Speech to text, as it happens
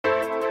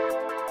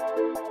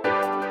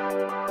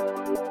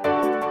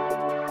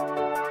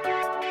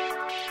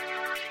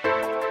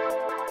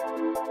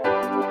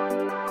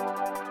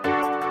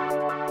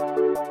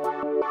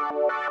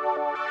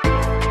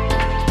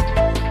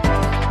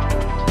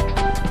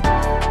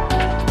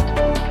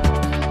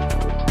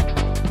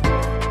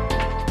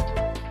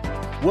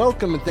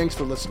Welcome and thanks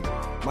for listening.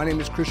 My name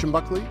is Christian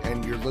Buckley,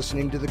 and you're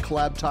listening to the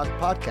Collab Talk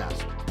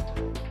podcast.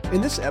 In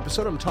this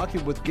episode, I'm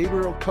talking with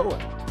Gabriel Cowan,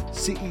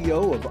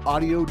 CEO of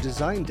Audio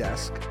Design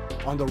Desk,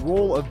 on the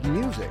role of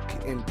music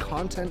in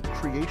content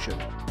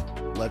creation.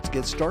 Let's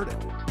get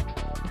started.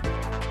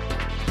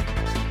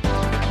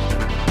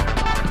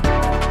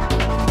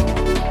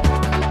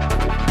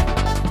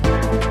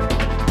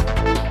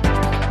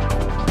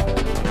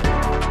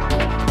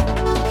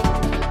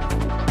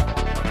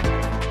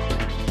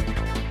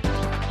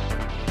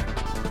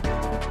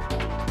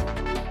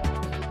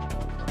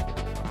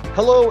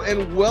 Hello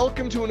and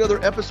welcome to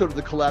another episode of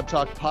the Collab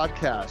Talk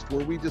podcast,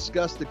 where we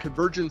discuss the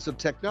convergence of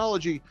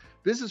technology,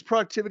 business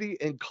productivity,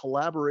 and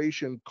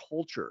collaboration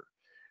culture.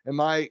 And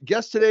my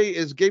guest today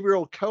is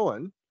Gabriel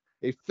Cowan,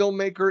 a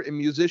filmmaker and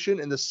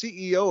musician and the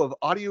CEO of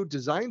Audio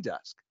Design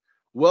Desk.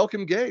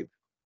 Welcome, Gabe.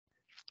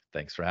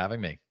 Thanks for having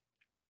me.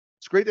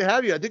 It's great to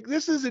have you. I think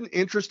this is an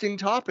interesting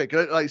topic.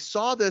 I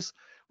saw this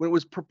when it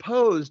was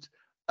proposed,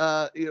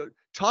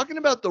 talking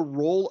about the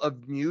role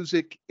of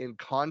music in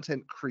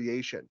content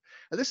creation.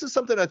 And this is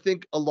something I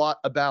think a lot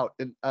about.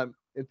 And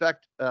in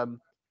fact,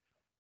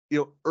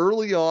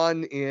 early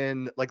on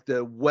in like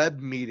the web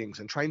meetings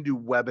and trying to do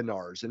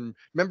webinars, and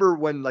remember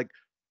when like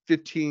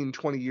 15,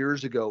 20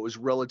 years ago, it was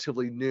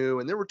relatively new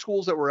and there were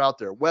tools that were out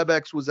there.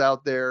 WebEx was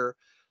out there.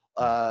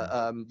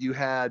 You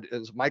had,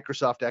 as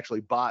Microsoft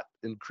actually bought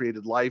and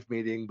created Live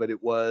Meeting, but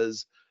it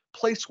was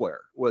Placeware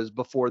was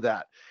before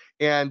that.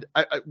 And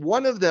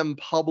one of them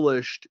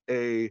published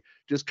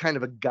just kind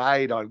of a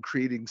guide on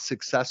creating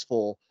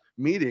successful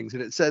meetings.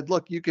 And it said,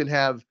 look, you can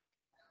have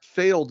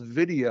failed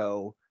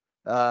video.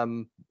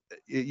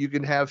 You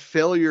can have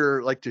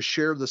failure, like to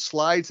share the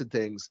slides and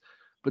things.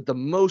 But the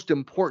most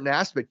important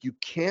aspect you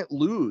can't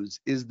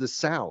lose is the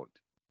sound.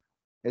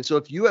 And so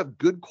if you have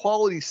good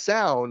quality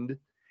sound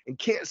and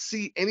can't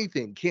see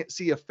anything, can't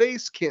see a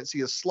face, can't see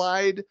a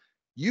slide,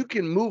 you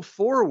can move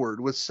forward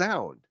with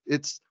sound.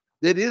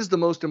 It is the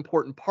most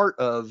important part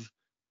of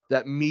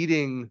that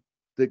meeting,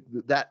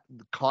 that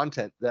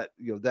content,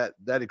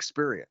 that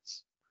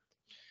experience.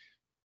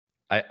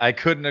 I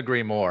couldn't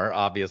agree more,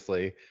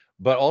 obviously,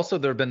 but also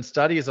there have been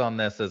studies on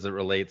this as it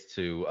relates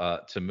to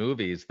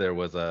movies. There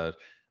was a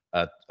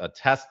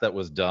test that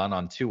was done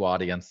on two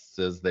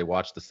audiences. They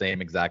watched the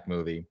same exact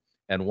movie,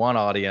 and one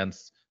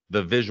audience,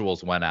 the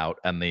visuals went out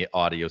and the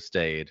audio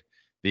stayed.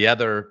 The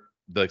other,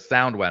 the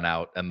sound went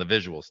out and the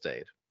visual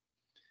stayed.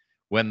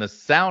 When the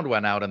sound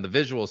went out and the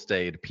visual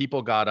stayed,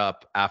 people got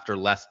up after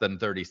less than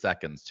 30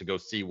 seconds to go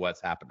see what's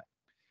happening.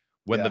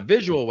 When the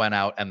visual went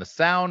out and the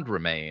sound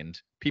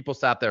remained, people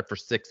sat there for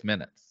 6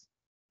 minutes.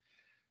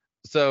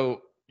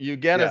 So you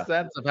get a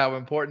sense of how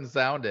important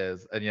sound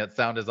is, and yet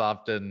sound is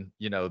often,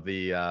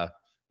 the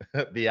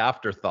the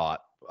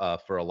afterthought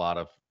for a lot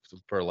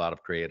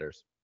of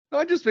creators. No,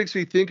 it just makes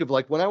me think of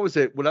like when I was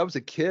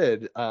a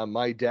kid,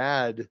 my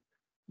dad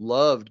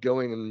loved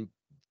going and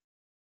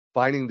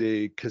finding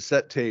the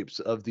cassette tapes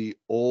of the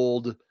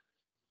old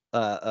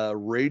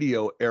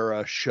radio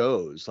era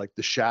shows like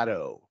The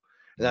Shadow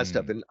and that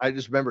stuff. And I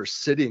just remember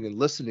sitting and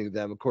listening to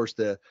them. Of course,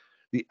 the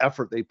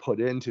effort they put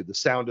into the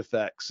sound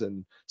effects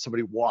and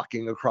somebody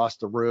walking across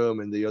the room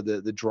and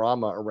the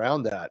drama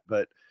around that.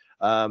 But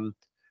and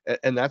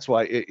that's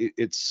why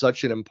it's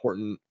such an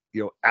important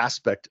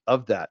aspect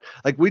of that.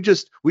 Like we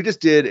just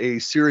did a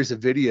series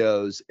of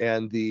videos,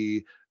 and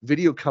the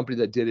video company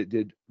that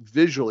did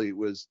visually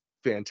was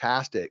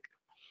fantastic,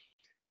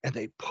 and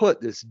they put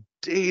this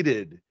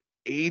dated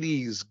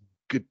 80s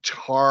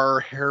guitar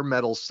hair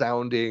metal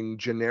sounding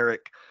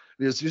generic.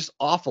 It was just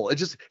awful.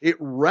 It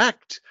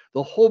wrecked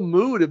the whole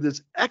mood of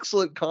this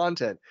excellent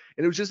content,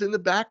 and it was just in the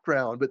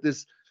background, but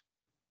this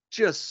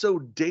just so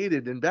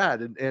dated and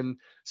bad. And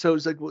so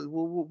it's like, well,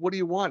 what do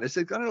you want? It's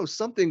like, I don't know,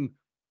 something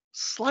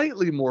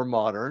slightly more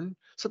modern,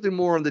 something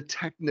more on the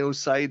techno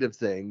side of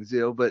things,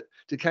 but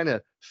to kind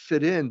of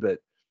fit in, but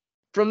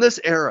from this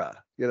era,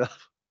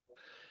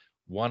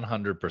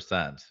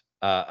 100%.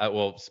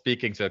 Well,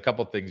 speaking to a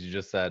couple of things you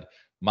just said,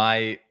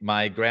 my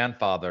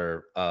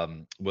grandfather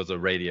was a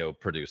radio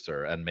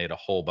producer and made a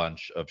whole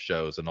bunch of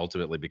shows, and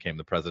ultimately became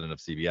the president of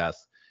CBS.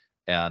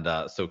 And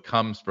so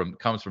comes from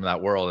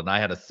that world. And I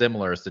had a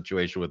similar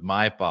situation with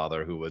my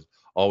father, who would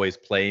always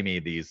play me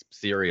these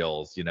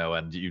serials,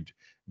 and you'd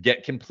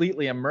get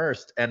completely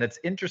immersed. And it's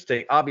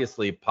interesting.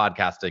 Obviously,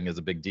 podcasting is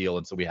a big deal,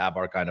 and so we have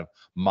our kind of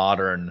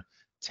modern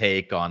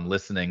take on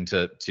listening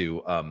to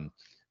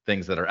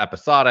things that are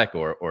episodic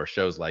or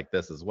shows like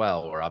this as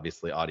well, or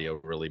obviously audio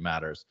really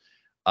matters.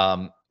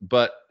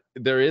 But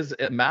there is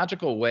a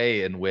magical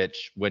way in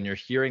which, when you're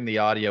hearing the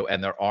audio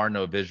and there are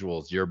no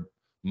visuals, your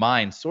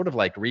mind, sort of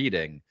like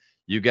reading,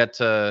 you get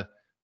to,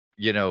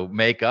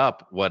 make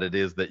up what it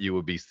is that you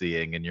would be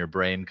seeing, and your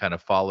brain kind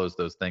of follows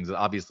those things. And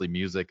obviously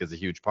music is a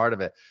huge part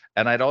of it.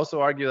 And I'd also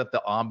argue that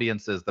the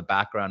ambiances, the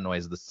background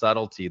noise, the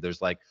subtlety,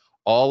 there's like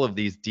all of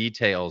these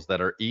details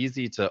that are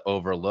easy to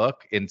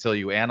overlook until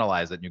you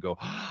analyze it and you go,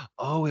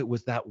 oh, it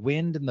was that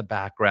wind in the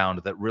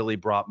background that really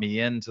brought me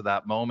into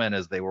that moment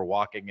as they were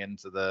walking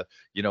into the,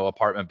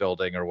 apartment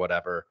building or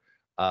whatever.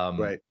 Um,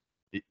 Right.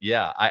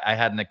 yeah, I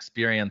had an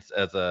experience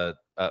as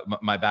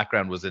my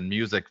background was in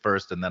music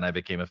first, and then I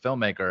became a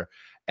filmmaker.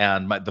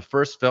 And the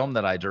first film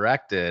that I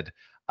directed,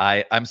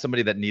 I'm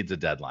somebody that needs a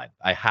deadline.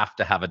 I have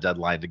to have a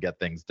deadline to get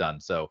things done.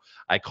 So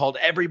I called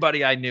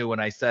everybody I knew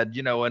and I said,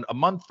 in a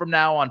month from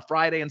now on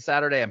Friday and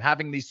Saturday, I'm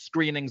having these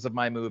screenings of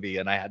my movie,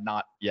 and I had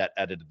not yet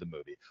edited the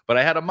movie, but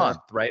I had a Yeah.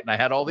 month, right? And I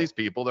had all these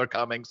people, they're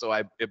coming, so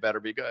it better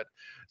be good.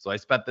 So I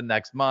spent the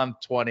next month,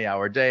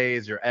 20-hour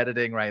days. You're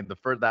editing, right?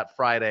 That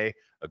Friday,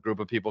 a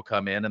group of people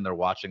come in and they're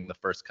watching the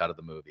first cut of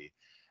the movie,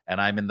 and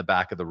I'm in the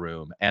back of the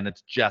room and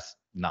it's just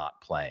not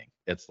playing.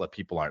 It's like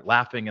people aren't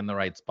laughing in the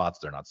right spots,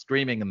 they're not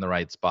screaming in the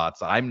right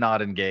spots, I'm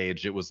not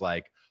engaged. It was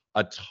like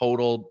a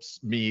total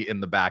me in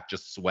the back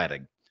just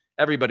sweating.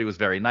 Everybody was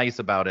very nice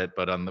about it,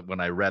 but when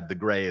I read the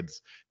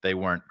grades, they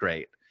weren't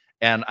great.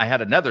 And I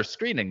had another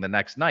screening the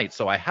next night,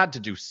 so I had to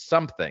do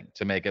something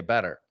to make it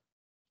better.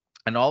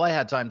 And all I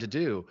had time to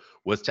do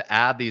was to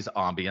add these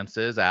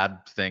ambiances, add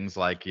things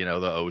like, the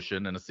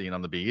ocean and a scene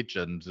on the beach,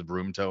 and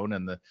room tone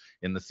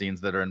in the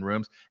scenes that are in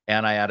rooms.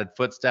 And I added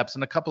footsteps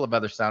and a couple of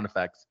other sound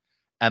effects.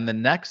 And the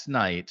next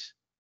night,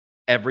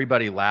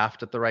 everybody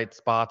laughed at the right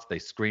spots. They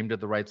screamed at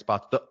the right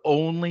spots. The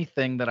only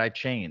thing that I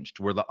changed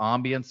were the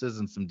ambiances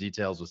and some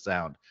details with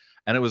sound.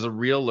 And it was a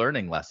real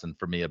learning lesson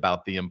for me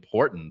about the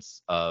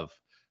importance of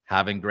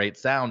having great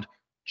sound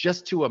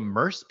just to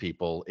immerse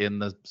people in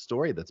the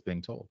story that's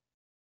being told.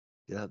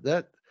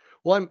 Yeah,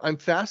 well, I'm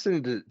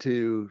fascinated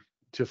to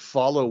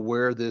follow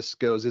where this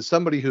goes. As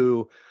somebody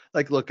who,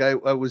 like, look, I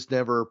was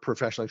never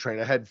professionally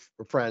trained. I had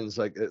friends,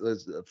 like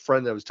there's a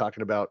friend that I was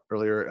talking about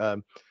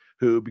earlier,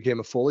 who became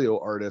a folio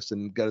artist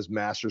and got his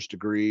master's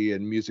degree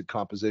in music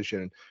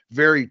composition.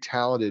 Very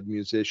talented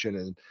musician,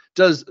 and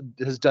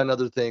has done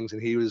other things.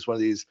 And he was one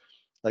of these,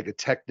 like, a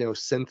techno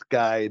synth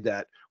guy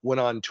that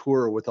went on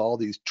tour with all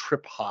these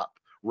trip hop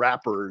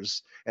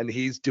rappers, and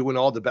he's doing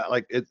all the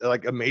like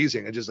like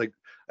amazing. I just like,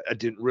 I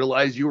didn't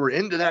realize you were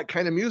into that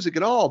kind of music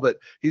at all. But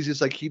he's just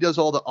like, he does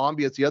all the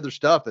ambience, the other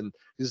stuff, and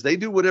because they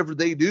do whatever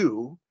they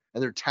do,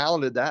 and they're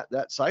talented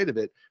that side of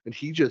it, and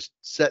he just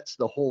sets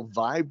the whole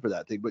vibe for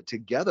that thing. But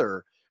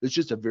together, it's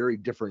just a very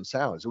different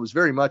sound. So it was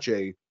very much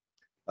a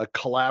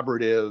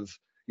collaborative,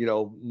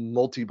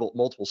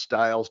 multiple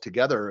styles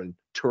together, and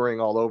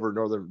touring all over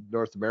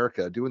North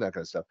America doing that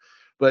kind of stuff.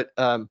 But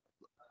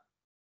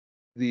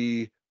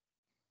the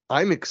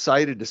I'm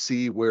excited to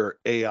see where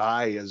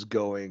AI is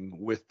going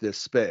with this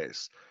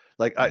space.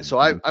 Like,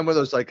 Mhm. I'm one of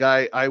those, like,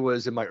 I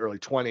was in my early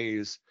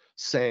 20s,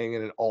 sang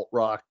in an alt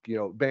rock,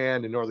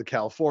 band in Northern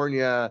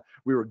California.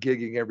 We were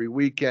gigging every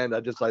weekend.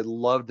 I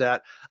loved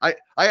that. I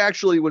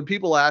actually, when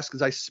people ask,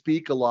 because I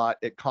speak a lot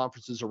at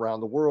conferences around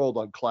the world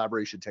on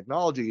collaboration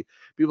technology,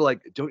 people are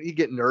like, don't you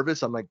get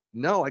nervous? I'm like,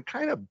 no, I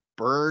kind of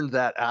burned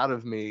that out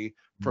of me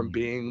from Mhm.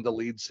 being the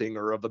lead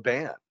singer of a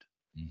band.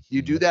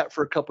 You do Mhm. that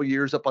for a couple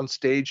years up on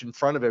stage in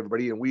front of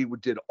everybody, and we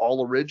did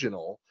all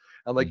original.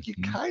 I'm like, you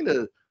Mhm. kind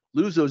of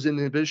lose those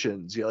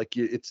inhibitions.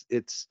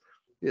 It's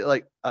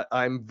like,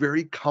 I'm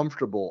very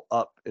comfortable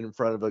up in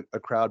front of a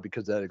crowd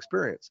because of that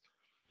experience.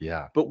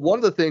 Yeah. But one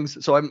of the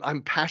things, so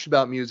I'm passionate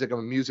about music. I'm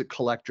a music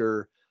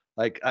collector.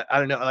 Like, I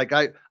don't know, like,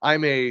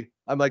 I'm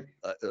like,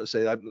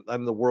 say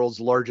I'm the world's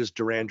largest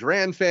Duran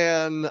Duran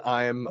fan.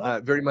 I'm Oh,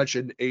 very much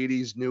an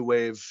 80s new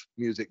wave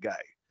music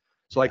guy.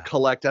 So I yeah.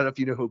 collect. I don't know if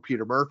you know who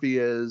Peter Murphy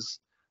is.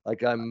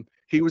 Like,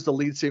 he was the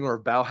lead singer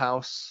of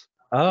Bauhaus,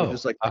 which Oh,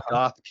 is like the uh-huh.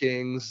 goth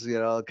kings,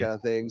 Yeah. kind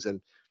of things.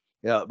 And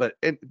yeah, but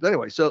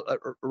anyway, so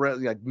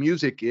like,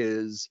 music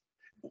is,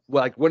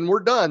 like, when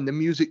we're done, the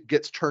music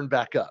gets turned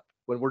back up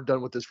when we're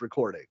done with this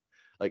recording.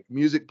 Like,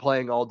 music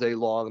playing all day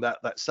long,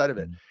 that side of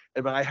it. Mhm.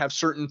 And I have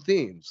certain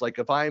themes. Like,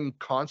 if I'm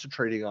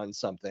concentrating on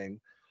something,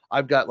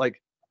 I've got,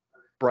 like,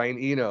 Brian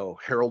Eno,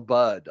 Harold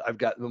Budd. I've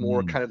got the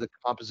more Mm. kind of the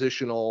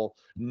compositional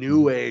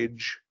new Mhm.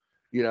 age,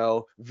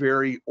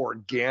 very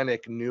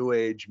organic new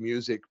age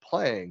music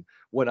playing.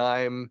 When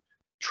I'm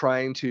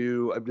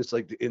just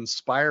like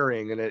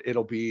inspiring, and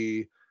it'll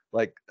be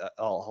like,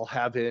 I'll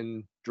have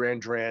in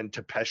Duran Duran,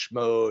 Depeche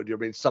Mode. I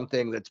mean,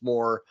 something that's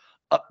more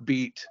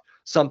upbeat,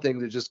 something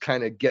to just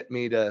kind of get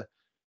me to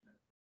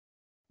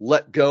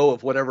let go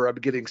of whatever I'm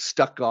getting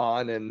stuck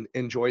on and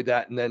enjoy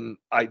that, and then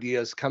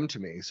ideas come to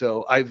me.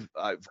 So I've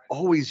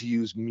always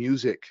used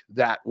music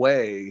that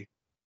way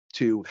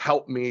to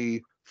help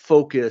me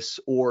focus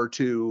or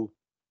to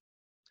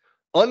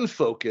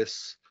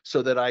unfocus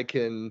so that I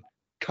can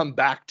come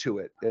back to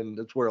it. And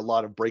that's where a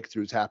lot of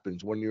breakthroughs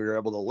happens, when you're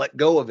able to let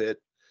go of it,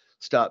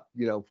 stop,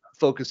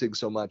 focusing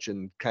so much,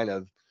 and kind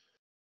of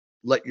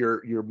let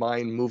your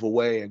mind move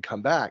away and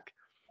come back.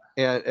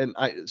 And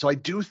I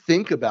do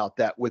think about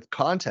that with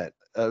content,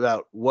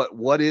 about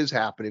what is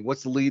happening,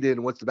 what's the lead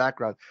in, what's the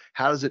background,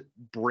 how does it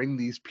bring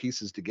these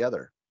pieces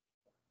together.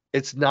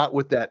 It's not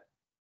with that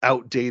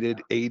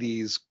outdated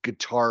 80s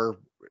guitar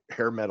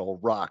hair metal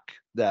rock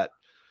that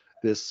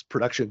this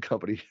production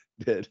company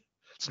did.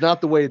 It's not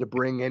the way to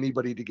bring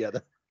anybody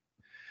together.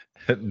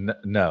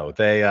 No,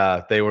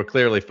 they were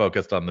clearly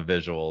focused on the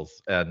visuals,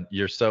 and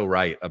you're so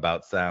right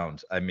about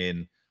sound. I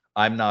mean,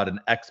 I'm not an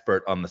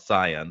expert on the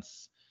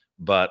science,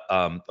 but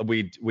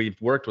we've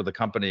worked with a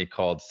company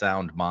called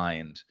Sound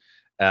Mind,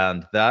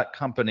 and that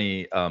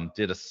company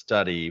did a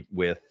study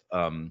with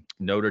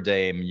Notre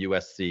Dame,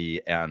 USC,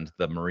 and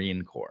the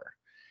Marine Corps.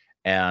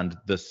 And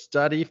the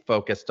study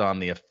focused on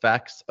the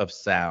effects of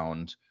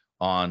sound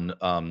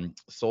on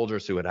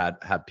soldiers who had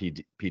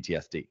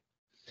PTSD.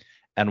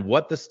 And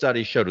what the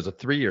study showed was a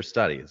 3-year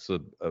study. So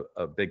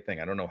a big thing.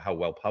 I don't know how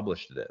well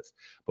published it is,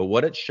 but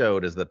what it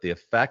showed is that the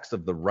effects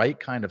of the right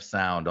kind of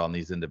sound on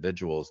these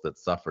individuals that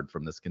suffered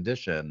from this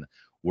condition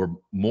were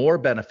more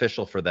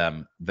beneficial for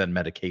them than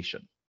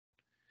medication.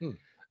 Hmm.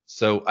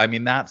 So, I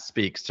mean, that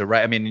speaks to,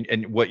 right? I mean,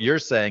 and what you're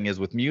saying is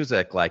with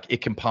music, like it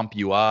can pump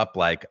you up.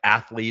 Like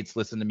athletes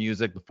listen to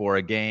music before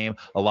a game.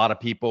 A lot of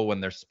people, when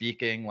they're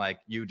speaking, like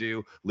you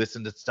do,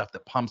 listen to stuff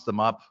that pumps them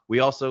up. We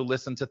also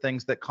listen to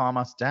things that calm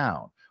us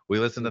down. We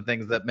listen to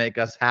things that make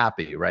us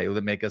happy, right?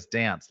 That make us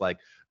dance. Like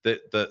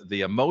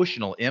the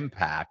emotional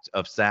impact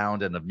of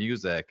sound and of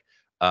music,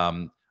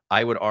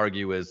 I would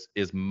argue is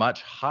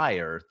much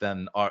higher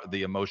than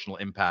the emotional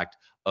impact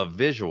of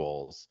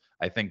visuals.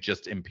 I think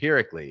just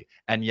empirically.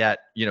 And yet,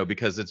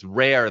 because it's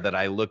rare that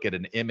I look at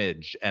an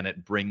image and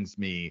it brings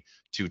me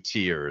to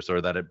tears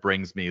or that it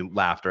brings me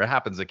laughter. It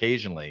happens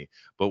occasionally.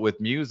 But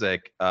with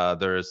music,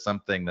 there is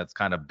something that's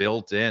kind of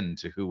built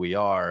into who we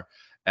are.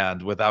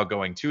 And without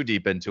going too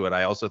deep into it,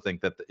 I also think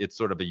that it's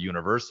sort of a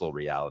universal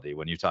reality.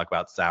 When you talk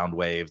about sound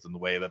waves and the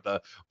way that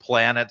the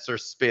planets are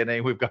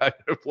spinning, we've got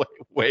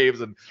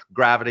waves and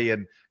gravity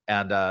and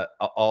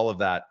all of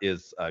that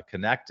is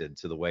connected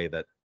to the way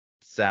that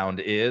sound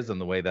is and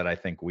the way that I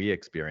think we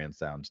experience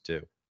sound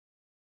too.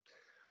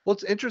 Well,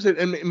 it's interesting,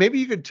 and maybe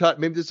you could talk.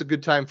 Maybe this is a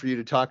good time for you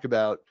to talk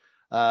about,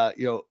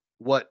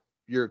 what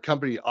your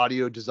company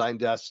Audio Design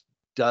Desk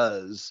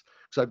does.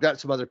 So I've got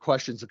some other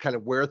questions of kind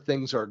of where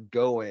things are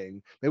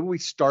going. Maybe we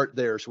start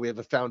there, so we have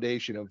a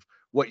foundation of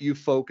what you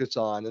focus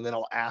on, and then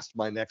I'll ask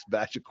my next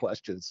batch of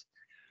questions.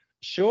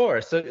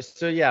 Sure. So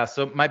yeah.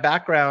 So my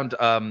background,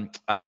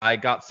 I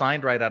got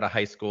signed right out of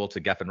high school to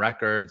Geffen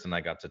Records, and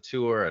I got to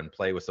tour and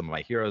play with some of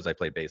my heroes. I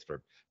played bass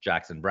for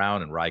Jackson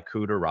Browne and Ry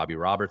Cooder, Robbie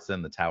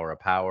Robertson, the Tower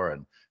of Power,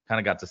 and kind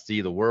of got to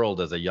see the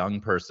world as a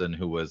young person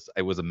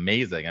it was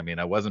amazing. I mean,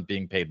 I wasn't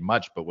being paid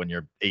much, but when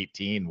you're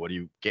 18, what do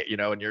you get,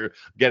 and you're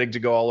getting to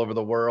go all over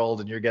the world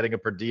and you're getting a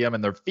per diem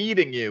and they're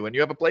feeding you and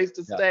you have a place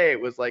to Yeah. stay.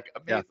 It was like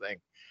Yeah. amazing.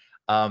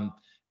 Um,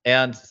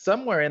 and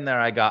somewhere in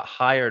there, I got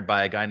hired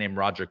by a guy named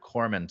Roger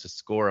Corman to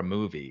score a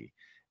movie.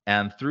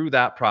 And through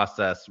that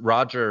process,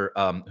 Roger,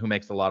 who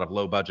makes a lot of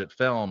low budget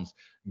films,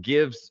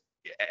 gives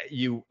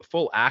you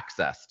full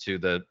access to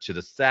the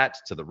set,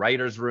 to the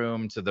writer's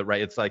room, to the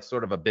right. It's like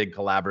sort of a big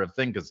collaborative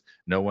thing because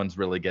no one's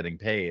really getting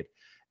paid.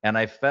 And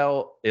I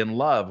fell in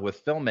love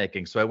with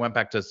filmmaking. So I went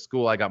back to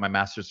school. I got my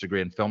master's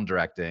degree in film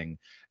directing,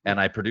 and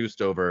I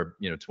produced over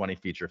 20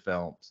 feature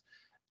films.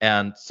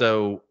 And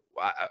so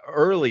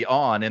early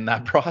on in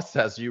that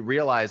process, you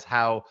realize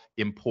how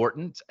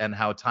important and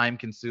how time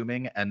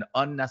consuming and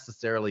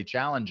unnecessarily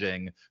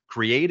challenging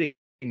creating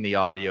the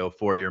audio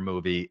for your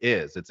movie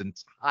is. It's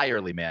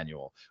entirely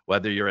manual.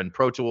 Whether you're in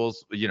Pro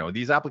Tools,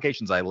 these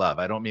applications I love.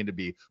 I don't mean to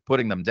be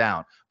putting them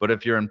down, but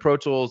if you're in Pro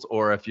Tools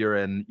or if you're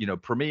in,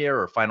 Premiere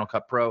or Final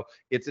Cut Pro,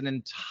 it's an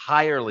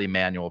entirely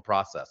manual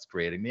process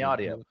creating the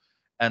audio. Mhm.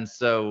 And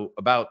so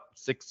about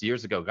 6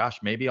 years ago, gosh,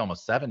 maybe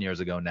almost 7 years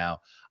ago now,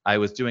 I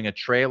was doing a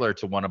trailer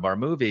to one of our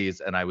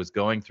movies and I was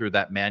going through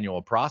that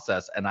manual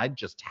process and I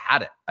just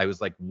had it. I was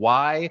like,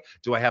 why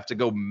do I have to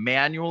go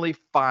manually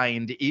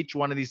find each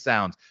one of these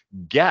sounds,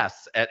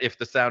 guess at if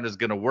the sound is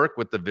going to work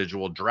with the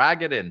visual,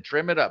 drag it in,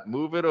 trim it up,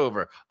 move it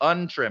over,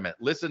 untrim it,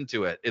 listen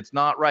to it. It's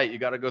not right. You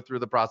got to go through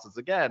the process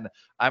again.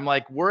 I'm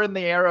like, we're in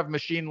the era of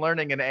machine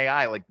learning and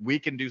AI. Like we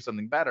can do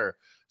something better.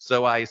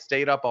 So I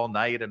stayed up all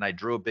night and I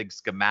drew a big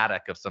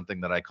schematic of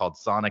something that I called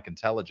sonic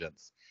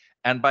intelligence.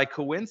 And by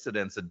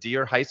coincidence, a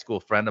dear high school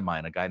friend of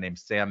mine, a guy named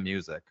Sam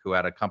Music, who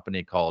had a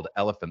company called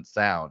Elephant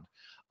Sound,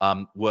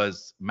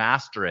 was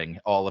mastering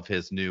all of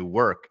his new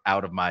work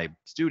out of my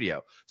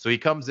studio. So he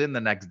comes in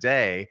the next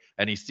day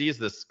and he sees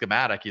this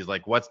schematic. He's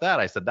like, "What's that?"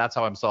 I said, "That's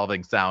how I'm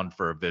solving sound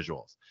for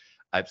visuals."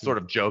 I sort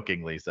of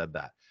jokingly said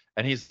that.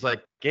 And he's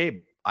like,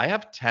 "Gabe, I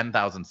have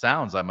 10,000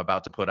 sounds I'm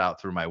about to put out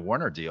through my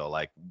Warner deal.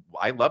 Like,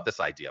 I love this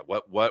idea.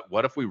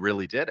 What if we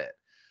really did it?"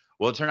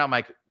 Well, it turned out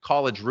my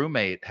college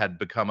roommate had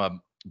become a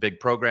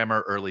big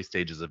programmer, early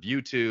stages of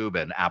YouTube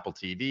and Apple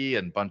TV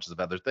and bunches of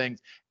other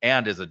things,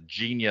 and is a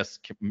genius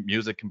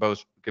music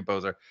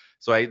composer.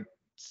 So I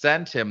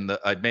sent him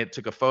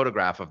took a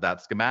photograph of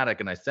that schematic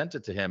and I sent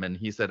it to him, and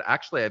he said,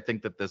 "Actually, I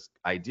think that this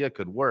idea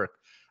could work."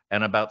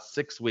 And about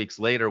 6 weeks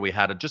later, we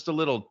had just a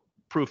little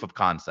proof of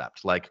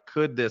concept. Like,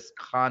 could this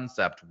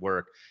concept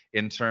work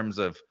in terms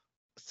of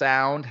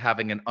sound,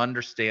 having an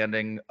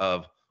understanding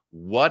of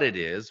what it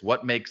is,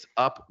 what makes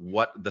up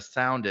what the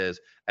sound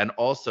is, and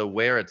also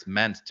where it's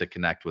meant to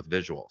connect with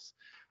visuals.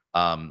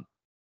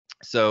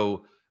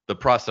 So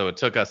So it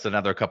took us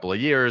another couple of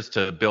years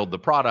to build the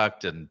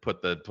product and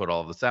put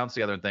all of the sounds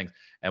together and things.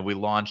 And we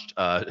launched,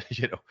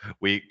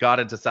 we got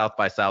into South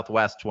by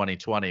Southwest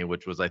 2020,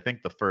 which was, I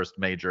think, the first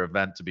major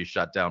event to be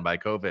shut down by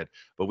COVID.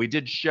 But we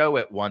did show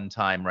it one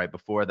time right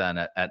before then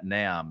at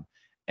NAMM,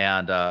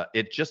 and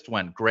it just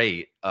went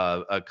great.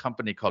 A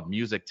company called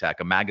Music Tech,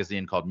 a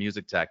magazine called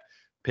Music Tech,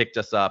 picked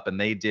us up, and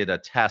they did a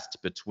test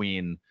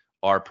between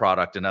our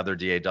product and other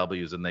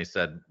DAWs, and they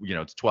said,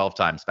 it's 12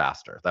 times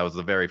faster. That was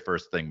the very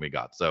first thing we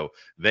got. So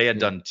they had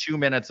done 2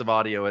 minutes of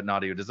audio at an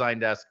audio design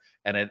desk,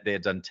 and they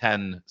had done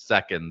 10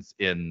 seconds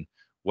in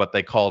what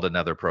they called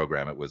another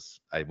program. It was,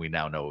 we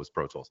now know it was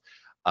Pro Tools.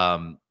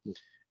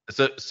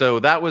 So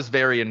that was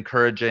very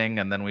encouraging,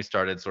 and then we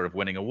started sort of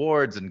winning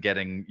awards and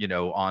getting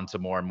onto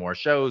more and more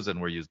shows,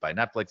 and we're used by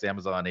Netflix,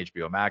 Amazon,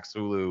 HBO Max,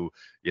 Hulu.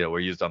 We're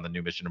used on the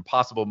new Mission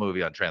Impossible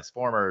movie, on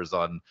Transformers,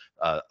 on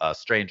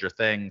Stranger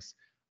Things.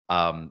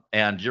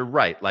 And you're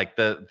right, like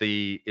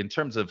in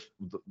terms of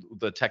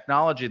the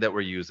technology that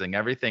we're using,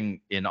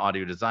 everything in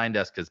Audio Design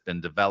Desk has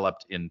been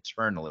developed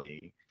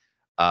internally.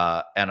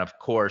 And of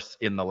course,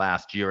 in the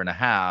last year and a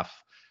half,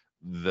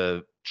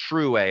 the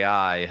true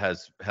AI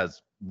has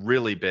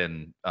really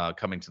been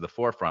coming to the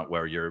forefront,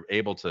 where you're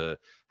able to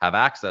have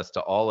access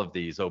to all of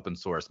these open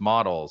source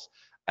models.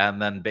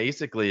 And then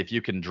basically, if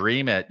you can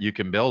dream it, you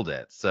can build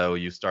it. So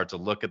you start to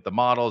look at the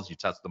models, you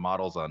test the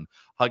models on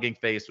Hugging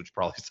Face, which is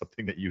probably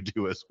something that you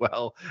do as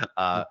well.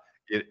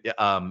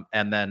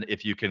 And then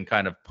if you can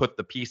kind of put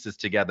the pieces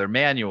together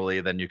manually,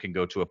 then you can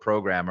go to a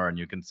programmer and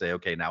you can say,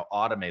 okay, now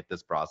automate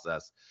this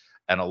process.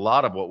 And a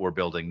lot of what we're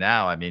building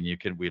now, I mean,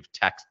 we have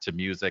text to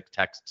music,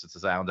 text to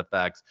sound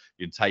effects.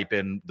 You type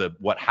in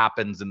what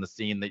happens in the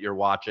scene that you're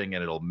watching,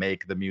 and it'll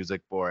make the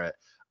music for it.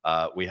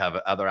 We have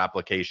other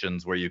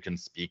applications where you can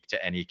speak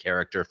to any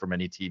character from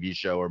any TV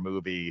show or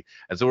movie.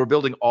 And so we're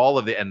building all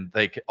of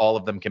all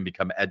of them can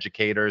become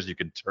educators. You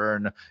can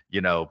turn,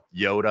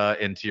 Yoda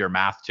into your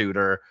math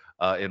tutor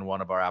in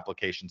one of our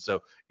applications.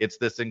 So it's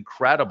this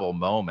incredible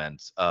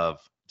moment of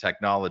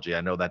technology.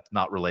 I know that's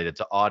not related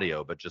to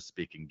audio, but just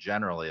speaking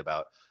generally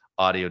about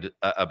audio,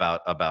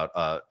 about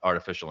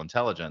artificial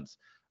intelligence.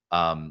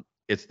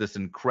 It's this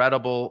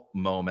incredible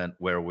moment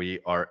where we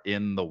are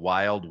in the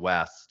Wild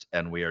West,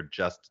 and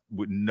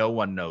no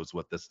one knows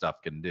what this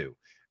stuff can do.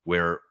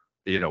 We're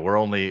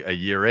only a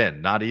year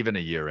in, not even a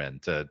year in,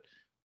 to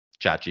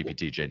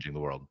ChatGPT changing the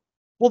world.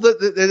 Well,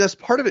 that's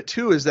part of it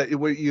too, is that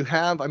what you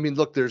have, I mean,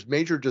 look, there's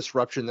major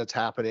disruption that's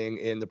happening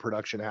in the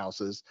production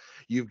houses.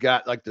 You've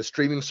got like the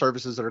streaming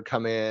services that are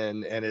coming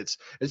in, and it's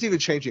even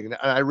changing. And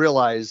I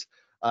realize,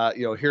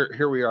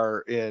 here we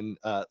are in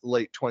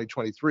late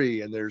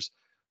 2023, and there's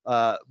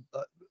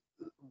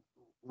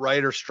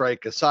writer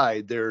strike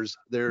aside, there's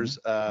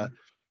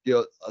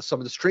some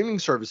of the streaming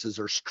services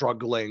are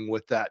struggling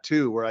with that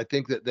too, where I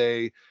think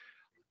they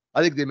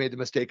made the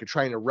mistake of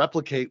trying to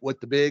replicate what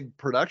the big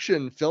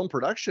film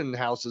production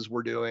houses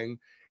were doing,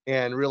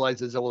 and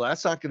realizes that, well,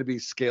 that's not going to be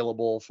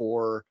scalable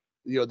for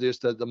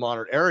just the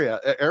modern era.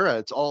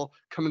 It's all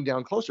coming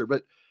down closer.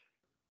 But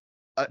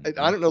I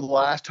don't know the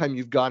last time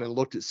you've gone and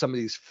looked at some of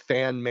these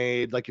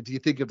fan-made, like if you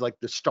think of like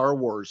the Star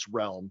Wars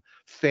realm,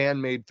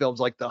 fan-made films,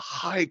 like the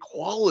high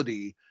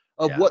quality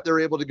of what they're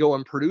able to go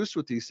and produce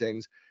with these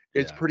things,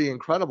 it's pretty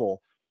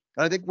incredible.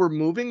 And I think we're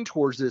moving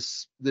towards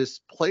this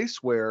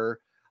place where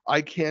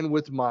I can,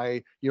 with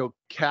my,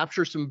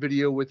 capture some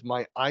video with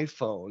my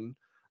iPhone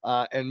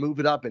and move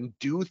it up and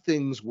do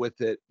things with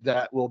it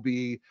that will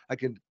be, I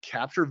can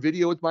capture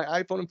video with my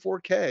iPhone in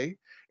 4K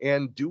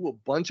and do a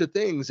bunch of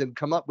things and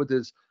come up with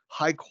this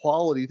high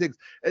quality things.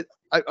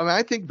 I mean,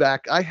 I think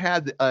back, I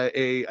had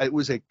it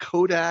was a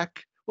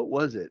Kodak. What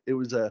was it? It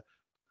was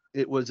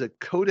a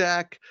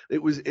Kodak.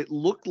 It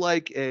looked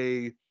like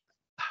it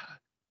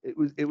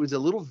was a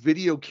little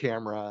video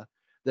camera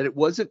that it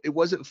wasn't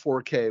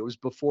 4K. It was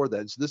before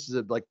then. So this is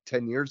like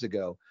 10 years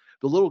ago.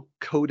 The little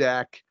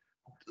Kodak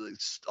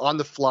on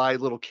the fly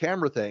little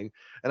camera thing.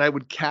 And I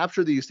would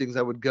capture these things.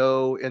 I would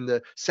go, and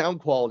the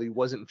sound quality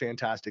wasn't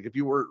fantastic. If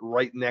you were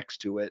right next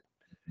to it,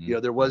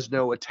 there was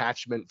no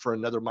attachment for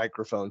another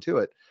microphone to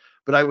it.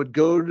 But I would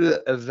go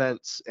to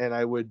events and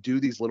I would do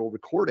these little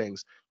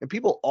recordings, and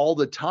people all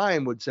the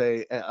time would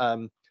say,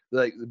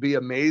 like, be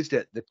amazed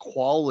at the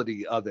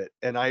quality of it.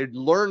 And I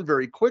learned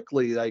very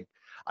quickly, like,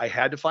 I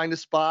had to find a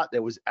spot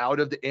that was out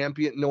of the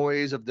ambient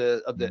noise of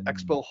the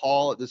expo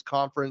hall at this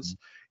conference,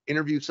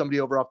 interview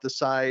somebody over off the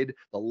side.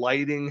 The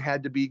lighting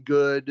had to be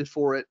good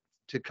for it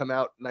to come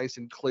out nice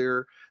and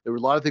clear. There were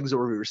a lot of things that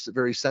were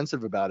very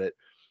sensitive about it.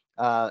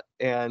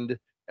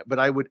 But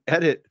I would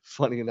edit,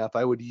 funny enough,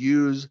 I would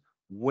use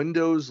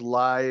Windows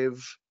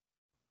Live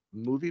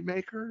Movie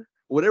Maker,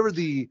 whatever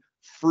the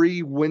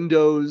free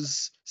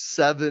Windows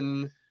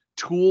 7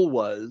 tool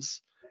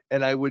was,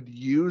 and I would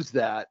use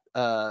that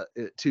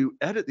to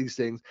edit these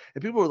things.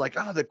 And people were like,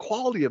 "Oh, the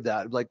quality of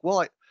that!" I'm like,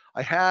 well,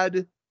 I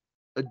had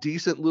a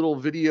decent little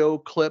video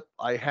clip.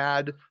 I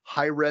had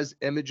high res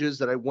images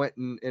that I went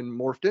and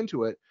morphed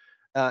into it,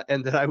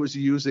 and then I was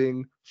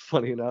using,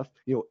 funny enough,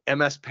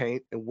 MS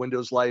Paint and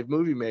Windows Live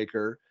Movie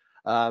Maker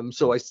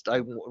So I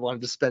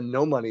wanted to spend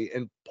no money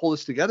and pull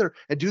this together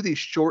and do these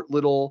short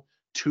little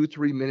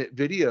 2-3 minute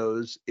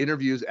videos,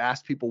 interviews,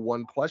 ask people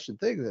one question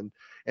things,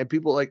 and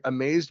people like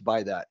amazed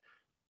by that.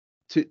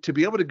 To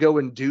be able to go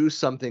and do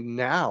something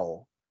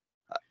now,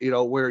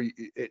 where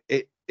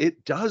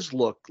it does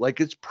look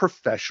like it's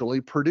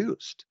professionally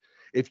produced.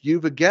 If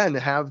you've again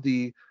have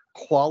the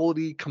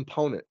quality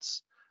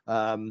components,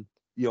 and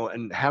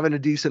having a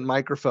decent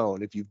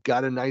microphone, if you've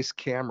got a nice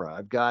camera,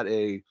 I've got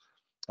a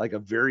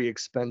very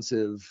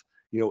expensive,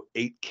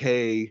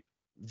 8K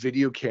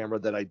video camera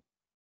that I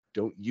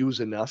don't use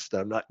enough,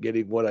 that I'm not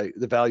getting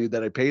the value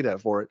that I paid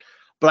for it,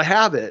 but I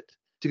have it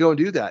to go and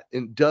do that,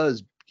 and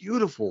does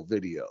beautiful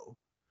video.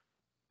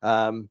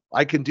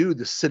 I can do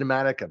the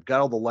cinematic. I've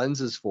got all the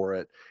lenses for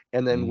it,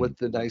 and then Mm. with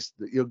the nice,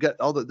 you'll get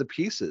all the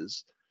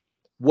pieces.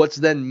 What's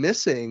then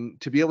missing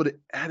to be able to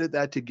edit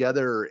that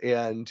together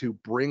and to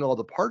bring all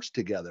the parts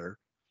together,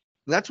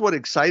 and that's what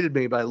excited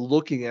me by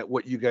looking at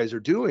what you guys are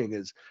doing,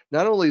 is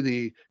not only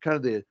the kind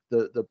of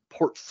the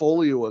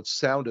portfolio of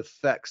sound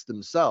effects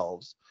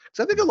themselves,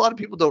 because I think a lot of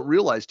people don't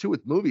realize too,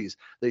 with movies,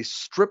 they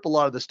strip a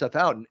lot of the stuff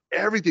out and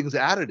everything's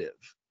additive,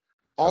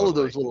 all of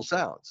Totally. those little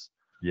sounds.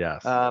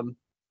 Yes.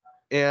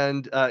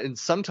 And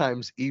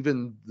sometimes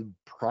even the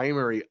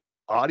primary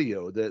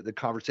audio, the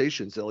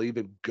conversations, they'll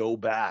even go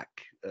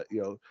back,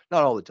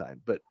 not all the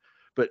time, but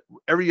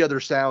every other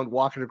sound,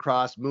 walking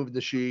across, moving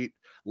the sheet,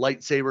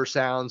 lightsaber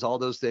sounds, all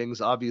those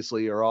things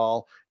obviously are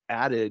all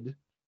added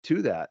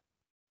to that.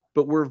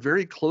 But we're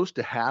very close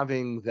to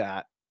having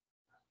that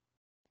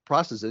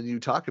process that you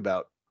talk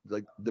about,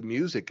 like the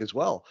music as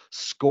well,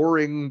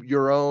 scoring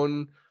your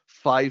own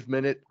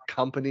 5-minute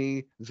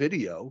company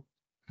video,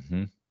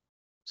 Mhm.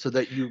 so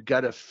that you've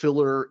got a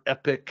filler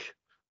epic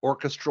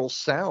orchestral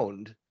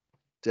sound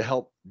to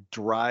help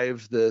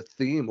drive the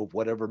theme of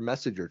whatever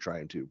message you're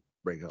trying to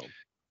bring home.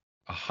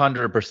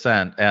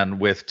 100%. And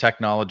with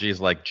technologies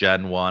like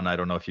Gen 1, I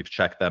don't know if you've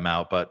checked them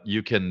out, but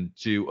you can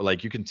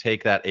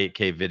take that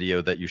 8K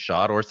video that you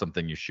shot or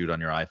something you shoot on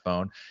your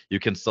iPhone. You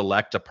can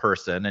select a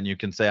person and you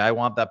can say, I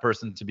want that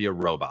person to be a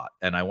robot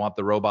and I want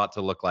the robot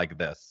to look like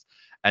this.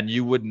 And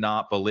you would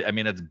not believe, I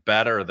mean, it's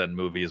better than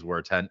movies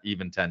were 10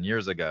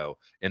 years ago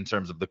in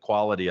terms of the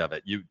quality of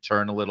it. You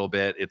turn a little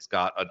bit, it's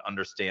got an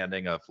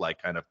understanding of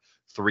like kind of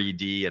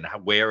 3D and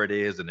where it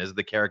is and is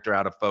the character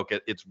out of focus.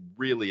 It's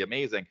really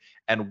amazing.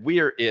 And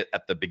we're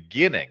at the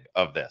beginning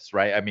of this,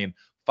 right? I mean,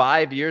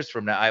 5 years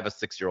from now, I have a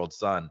 6-year-old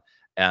son,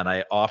 and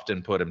I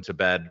often put him to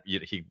bed.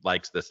 He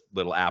likes this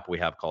little app we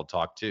have called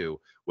Talk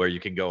To, where you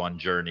can go on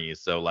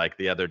journeys. So, like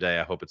the other day,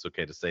 I hope it's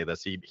okay to say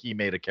this. He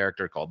made a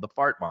character called the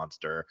Fart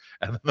Monster,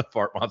 and then the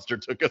Fart Monster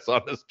took us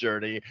on this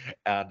journey,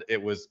 and it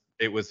was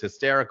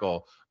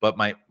hysterical. But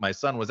my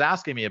son was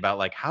asking me about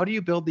like, how do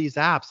you build these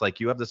apps? Like,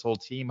 you have this whole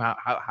team.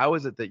 How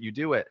is it that you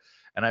do it?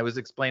 And I was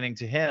explaining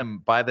to him,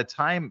 by the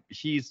time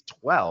he's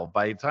 12,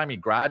 by the time he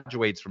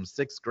graduates from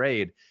 6th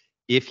grade,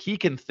 if he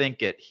can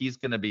think it, he's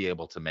going to be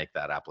able to make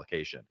that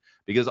application.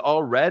 Because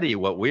already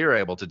what we're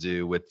able to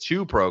do with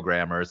 2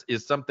 programmers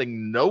is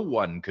something no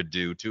one could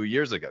do 2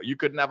 years ago. You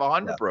couldn't have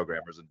 100 Yeah.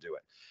 programmers and do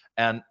it.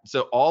 And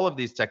so all of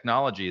these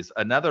technologies,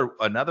 another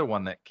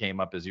one that came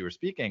up as you were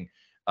speaking,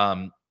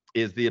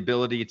 is the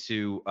ability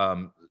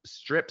to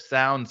strip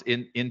sounds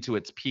into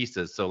its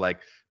pieces. So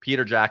like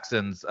Peter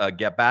Jackson's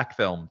Get Back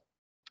film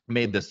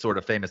made this sort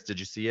of famous. Did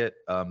you see it?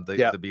 Yeah,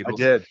 The I Beatles.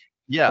 did.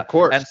 Yeah, Of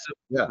course. and so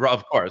Yeah.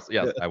 of course,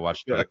 yes, Yeah. I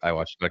watched Yeah. it. I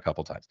watched it a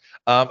couple times.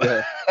 Um,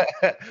 Yeah.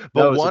 That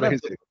but was one of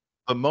amazing.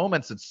 the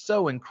moments that's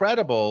so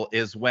incredible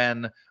is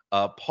when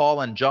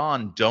Paul and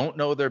John don't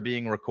know they're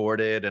being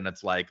recorded, and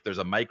it's like there's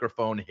a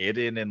microphone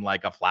hidden in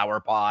like a flower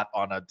pot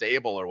on a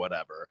table or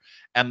whatever,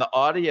 and the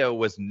audio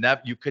was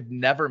never, you could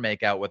never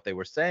make out what they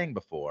were saying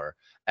before.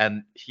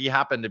 And he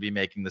happened to be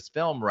making this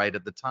film right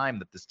at the time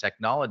that this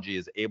technology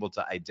is able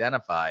to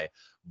identify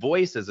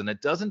voices, and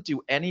it doesn't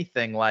do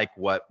anything like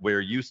what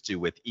we're used to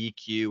with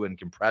EQ and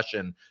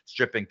compression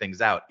stripping things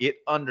out. It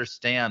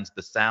understands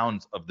the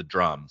sounds of the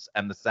drums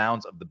and the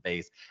sounds of the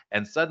bass,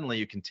 and suddenly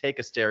you can take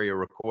a stereo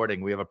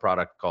recording. We have a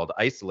product called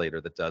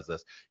Isolator that does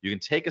this. You can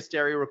take a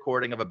stereo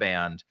recording of a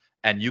band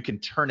and you can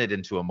turn it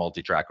into a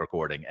multi-track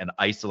recording and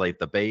isolate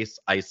the bass,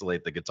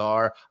 isolate the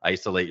guitar,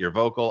 isolate your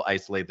vocal,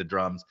 isolate the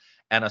drums.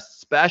 And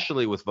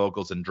especially with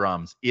vocals and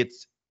drums,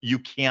 you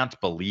can't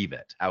believe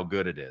it how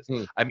good it is.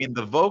 Hmm. I mean,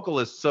 the vocal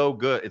is so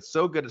good. It's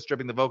so good at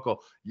stripping the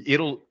vocal.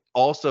 It'll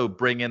also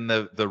bring in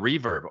the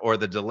reverb or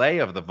the delay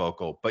of the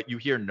vocal, but you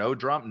hear no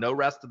drum, no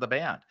rest of the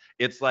band.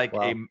 It's like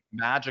a Wow.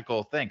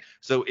 magical thing.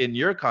 So in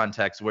your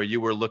context where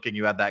you were looking,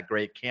 you had that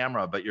great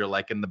camera, but you're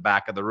like in the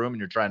back of the room and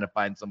you're trying to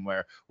find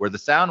somewhere where the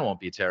sound won't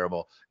be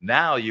terrible.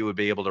 Now you would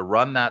be able to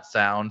run that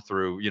sound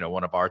through,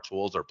 one of our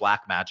tools, or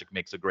Blackmagic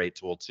makes a great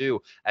tool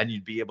too, and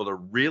you'd be able to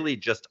really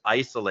just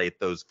isolate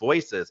those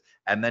voices,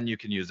 and then you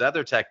can use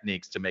other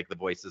techniques to make the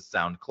voices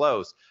sound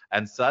close.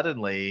 And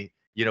suddenly,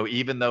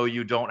 even though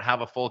you don't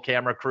have a full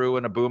camera crew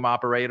and a boom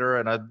operator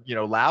and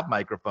a, lav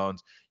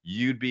microphones,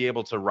 you'd be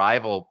able to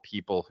rival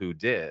people who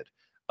did.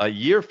 a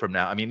year from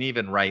now, I mean,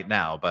 even right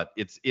now, but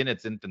it's in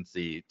its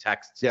infancy,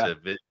 text Yeah.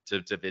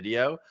 to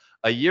video.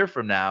 A year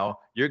from now,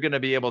 you're going to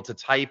be able to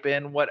type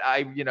in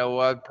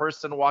a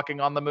person walking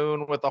on the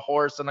moon with a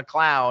horse and a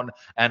clown,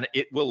 and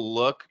it will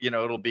look,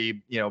 it'll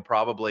be,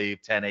 probably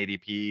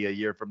 1080p a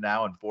year from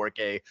now and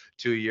 4K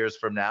 2 years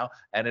from now,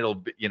 and it'll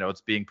be,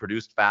 it's being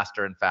produced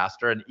faster and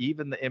faster, and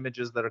even the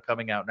images that are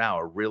coming out now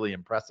are really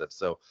impressive.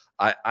 So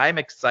I'm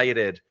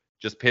excited,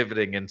 just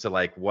pivoting into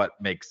like what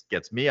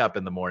gets me up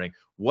in the morning,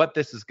 what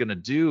this is going to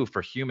do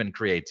for human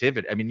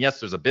creativity. I mean, yes,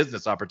 there's a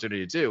business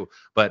opportunity too,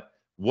 but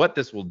what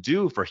this will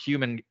do for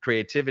human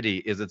creativity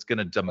is it's going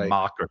to Right.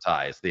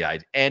 democratize the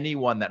idea.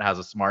 Anyone that has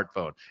a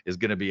smartphone is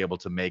going to be able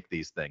to make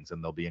these things,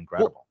 and they'll be Well,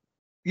 incredible.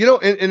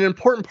 and an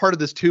important part of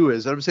this too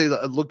is I would say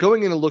that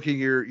going in and looking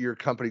at your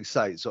company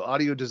site. So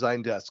Audio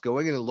Design Desk,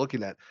 going in and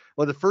looking at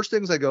one of the first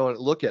things I go and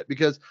look at,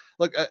 because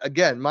look,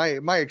 again,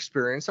 my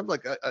experience, I'm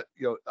like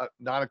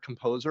not a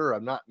composer.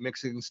 I'm not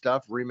mixing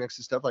stuff,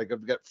 remixing stuff. Like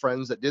I've got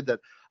friends that did that.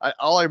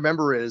 All I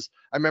remember is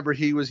I remember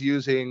he was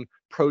using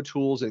Pro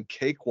Tools and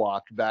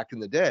Cakewalk back in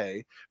the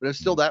day, but it's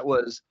still that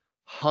was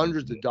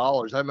hundreds of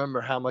dollars. I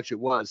remember how much it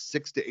was,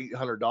 $600 to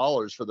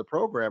 $800 for the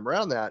program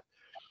around that.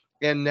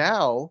 And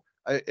now,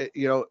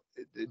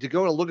 to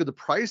go and look at the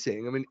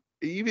pricing, I mean,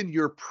 even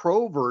your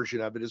pro version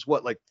of it is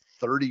what, like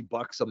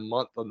 $30 a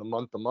month on the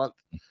month to month,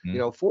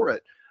 Mhm. for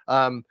it.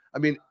 I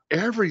mean,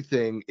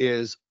 everything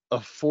is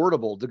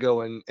affordable to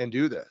go and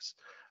do this.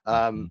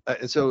 Mhm.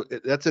 And so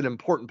that's an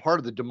important part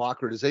of the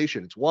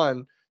democratization. It's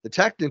one, the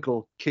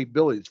technical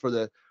capabilities for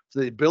the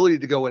ability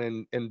to go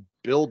in and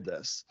build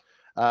this.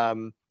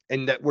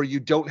 And that where you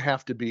don't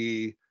have to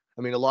be,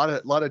 I mean, a lot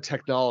of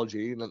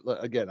technology, and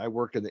again, I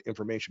work in the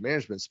information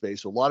management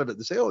space, so a lot of it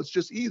they say, oh, it's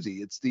just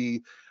easy. It's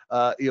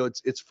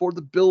it's for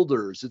the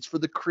builders, it's for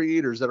the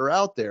creators that are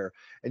out there,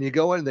 and you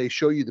go in, and they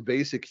show you the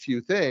basic few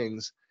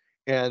things,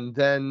 and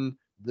then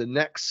the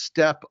next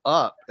step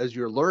up as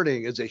you're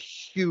learning is a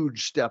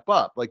huge step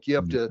up. Like you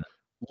have to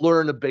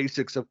learn the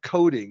basics of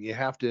coding. You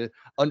have to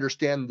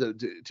understand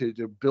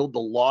to build the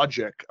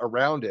logic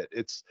around it.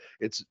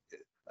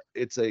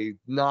 It's a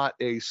not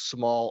a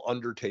small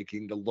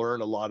undertaking to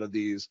learn a lot of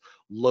these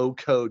low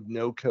code,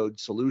 no code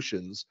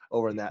solutions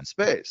over in that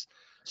space.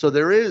 So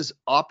there is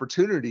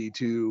opportunity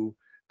to,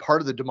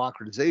 part of the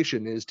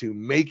democratization is to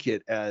make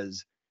it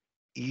as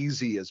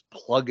easy as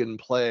plug and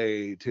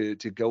play to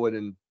go in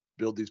and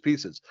build these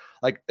pieces.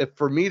 Like if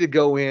for me to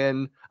go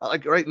in,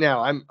 like right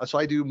now,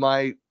 I do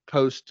my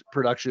post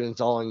production.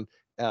 It's all in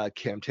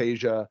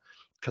Camtasia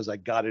because I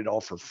got it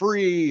all for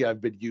free. I've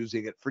been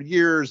using it for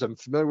years. I'm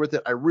familiar with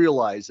it. I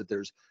realize that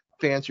there's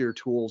fancier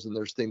tools and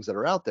there's things that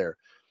are out there.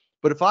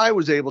 But if I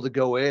was able to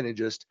go in and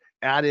just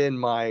add in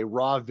my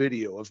raw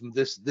video of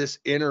this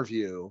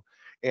interview,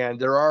 and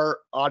there are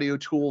audio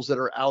tools that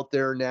are out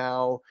there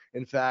now.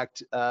 In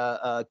fact,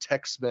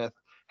 TechSmith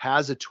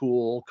has a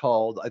tool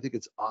called, I think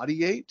it's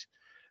Audiate,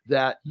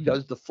 that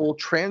does the full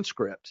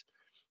transcript.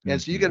 And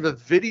so you Mhm. get a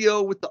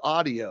video with the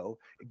audio,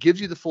 it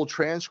gives you the full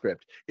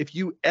transcript. If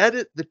you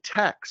edit the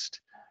text,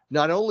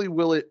 not only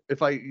will it,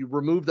 if I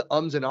remove the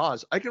ums and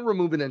ahs, I can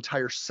remove an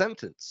entire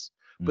sentence.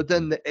 But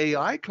then Mhm. the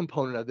AI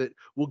component of it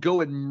will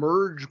go and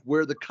merge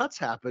where the cuts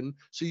happen.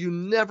 So you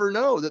never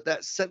know that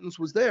that sentence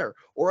was there.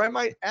 Or I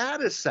might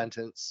add a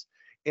sentence.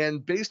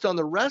 And based on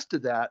the rest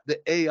of that,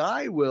 the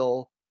AI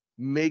will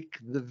make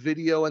the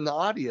video and the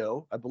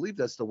audio. I believe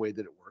that's the way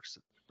that it works.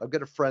 I've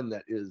got a friend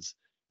that is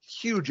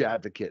huge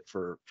advocate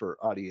for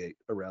Audiate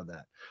around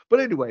that. But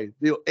anyway,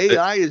 the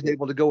AI is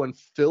able to go and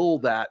fill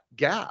that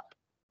gap.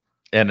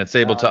 And it's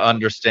able to Um,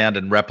 understand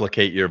and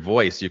replicate your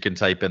voice. You can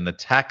type in the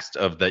text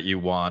of that you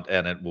want,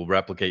 and it will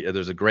replicate.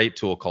 There's a great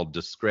tool called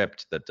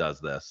Descript that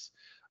does this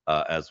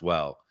as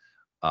well.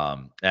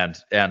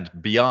 And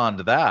beyond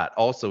that,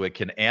 also it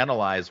can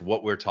analyze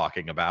what we're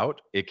talking about.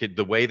 It could,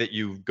 the way that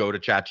you go to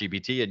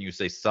ChatGPT and you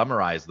say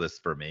summarize this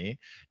for me,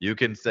 you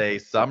can say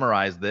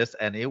summarize this,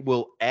 and it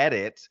will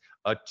edit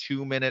a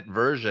 2-minute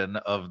version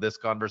of this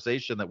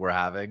conversation that we're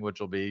having,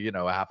 which will be,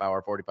 a half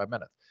hour, 45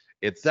 minutes.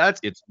 It's that's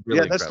it's yeah,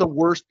 really that's the incredible.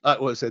 worst. I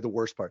would say the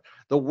worst part.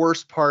 The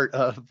worst part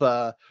of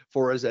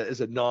for as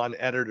a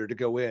non-editor to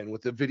go in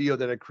with the video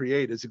that I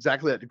create is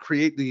exactly that, to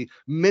create the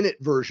minute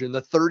version,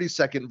 the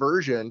 30-second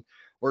version,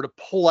 or to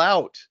pull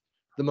out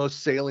the most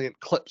salient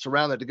clips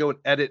around that to go and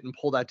edit and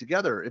pull that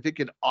together. If it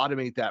can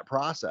automate that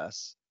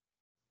process,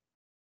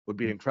 would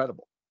be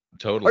incredible. All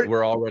Totally. right,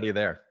 We're already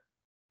there.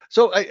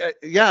 so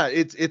yeah,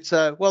 it's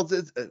well,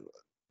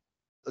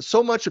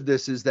 so much of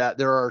this is that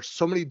there are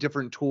so many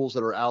different tools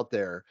that are out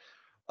there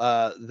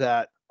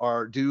that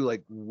are do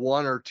like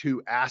one or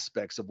two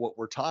aspects of what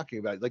we're talking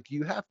about. Like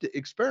you have to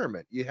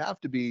experiment. You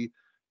have to be,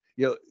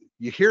 you know,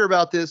 you hear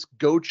about this,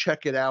 go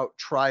check it out,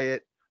 try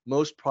it.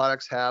 Most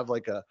products have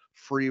like a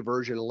free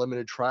version, a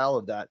limited trial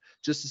of that,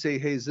 just to say,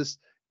 hey,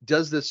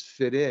 does this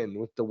fit in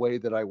with the way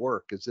that I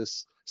work? Is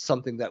this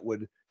something that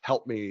would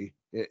help me?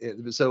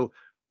 So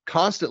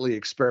constantly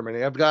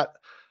experimenting.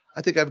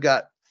 I think I've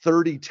got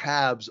 30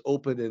 tabs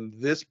open in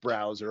this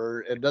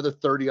browser, another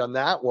 30 on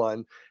that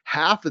one.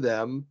 Half of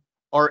them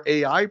are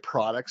AI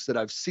products that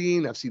I've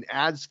seen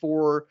ads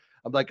for.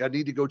 I'm like, I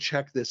need to go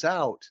check this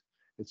out.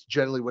 It's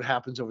generally what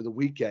happens over the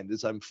weekend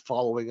is I'm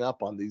following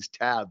up on these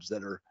tabs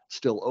that are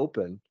still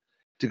open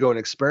to go and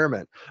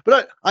experiment.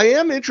 But I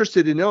am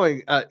interested in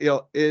knowing,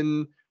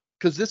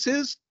 because this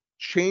is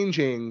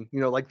changing,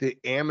 like the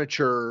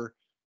amateur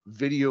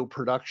video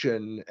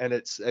production and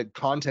its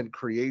content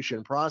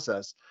creation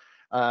process.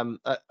 Um,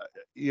 uh, uh,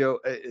 you know,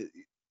 uh,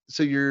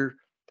 so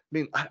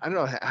I don't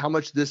know how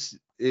much this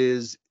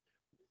is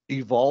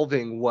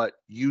evolving what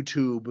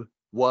YouTube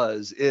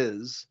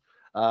is.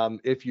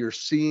 If you're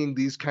seeing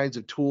these kinds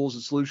of tools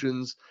and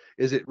solutions,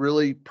 is it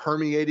really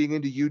permeating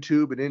into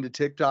YouTube and into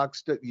TikTok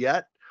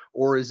yet?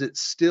 Or is it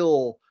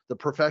still the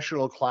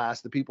professional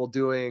class, the people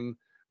doing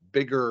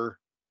bigger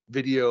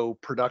video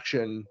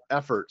production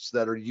efforts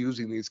that are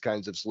using these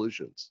kinds of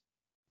solutions?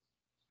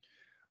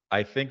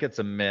 I think it's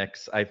a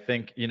mix. I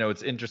think,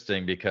 it's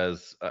interesting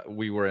because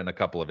we were in a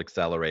couple of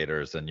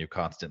accelerators and you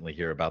constantly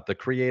hear about the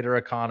creator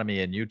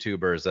economy and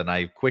YouTubers. And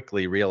I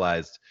quickly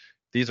realized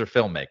these are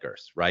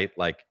filmmakers, right?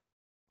 Like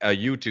a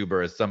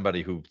YouTuber is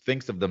somebody who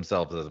thinks of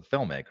themselves as a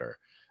filmmaker.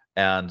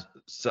 And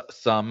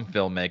some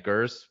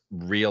filmmakers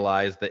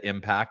realize the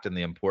impact and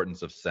the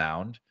importance of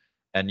sound.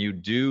 And you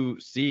do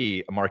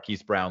see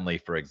Marquise Brownlee,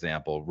 for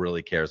example,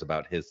 really cares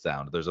about his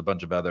sound. There's a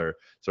bunch of other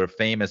sort of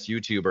famous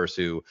YouTubers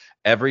who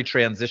every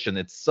transition,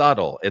 it's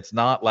subtle. It's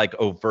not like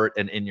overt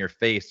and in your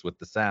face with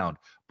the sound,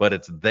 but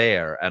it's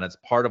there. And it's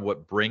part of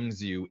what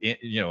brings you in,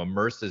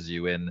 immerses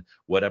you in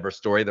whatever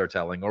story they're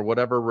telling or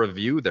whatever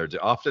review they're doing.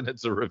 Often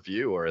it's a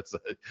review or it's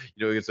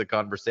a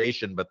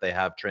conversation, but they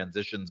have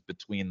transitions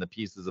between the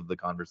pieces of the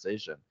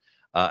conversation.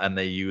 And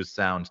they use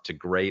sound to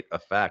great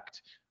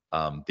effect,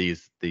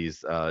 these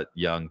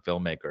young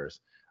filmmakers.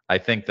 I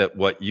think that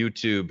what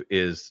YouTube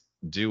is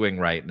doing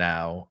right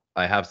now,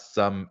 I have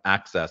some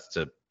access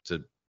to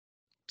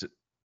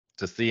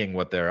to seeing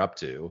what they're up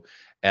to,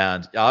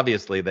 and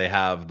obviously they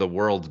have the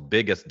world's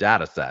biggest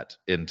data set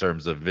in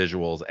terms of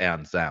visuals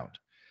and sound.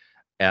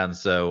 And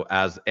so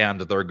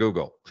and they're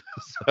Google,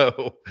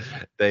 so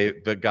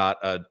they've got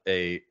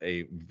a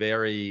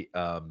very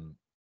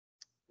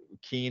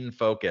keen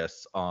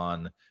focus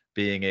on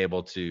being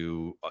able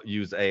to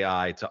use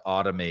AI to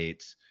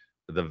automate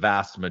the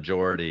vast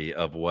majority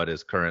of what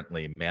is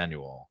currently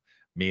manual,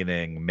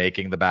 meaning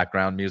making the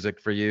background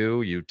music for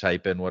you. You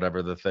type in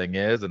whatever the thing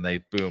is, and they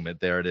boom it.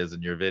 There it is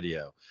in your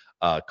video,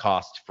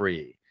 cost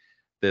free.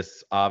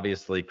 This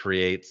obviously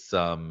creates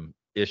some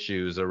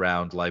issues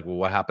around like, well,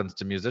 what happens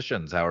to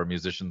musicians? How are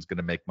musicians going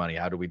to make money?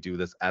 How do we do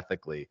this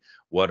ethically?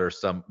 What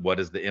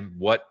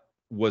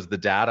was the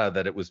data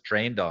that it was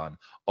trained on?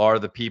 Are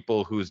the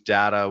people whose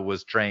data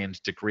was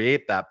trained to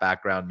create that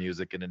background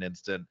music in an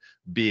instant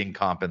being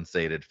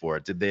compensated for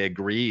it? Did they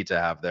agree to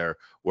have their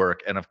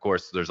work? And of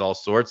course, there's all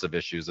sorts of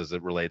issues as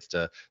it relates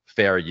to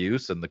fair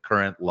use. And the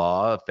current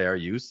law of fair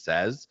use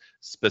says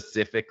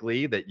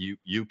specifically that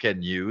you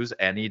can use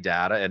any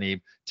data,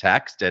 any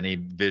text, any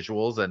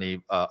visuals,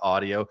 any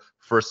audio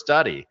for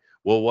study.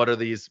 Well, what are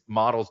these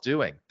models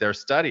doing? They're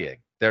studying.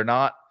 They're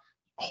not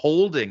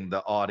holding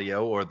the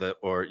audio or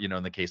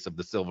in the case of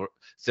the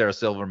Sarah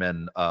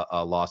Silverman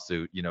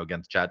lawsuit,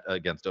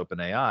 against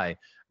OpenAI,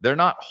 they're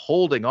not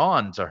holding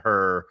on to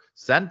her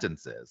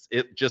sentences.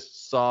 It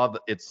just saw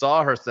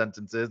her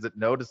sentences, it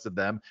noticed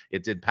them,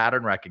 it did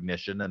pattern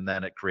recognition, and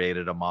then it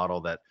created a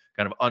model that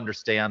kind of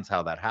understands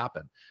how that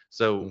happened.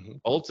 So Mm-hmm.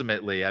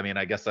 ultimately, I mean,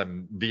 I guess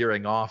I'm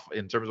veering off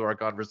in terms of our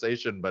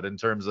conversation, but in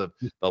terms of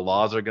the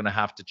laws are going to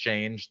have to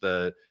change.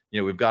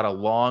 We've got a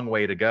long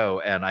way to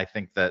go, and I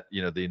think that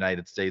the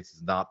United States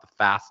is not the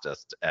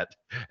fastest at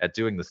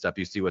doing this stuff.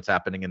 You see what's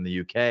happening in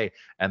the UK,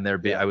 and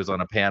I was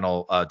on a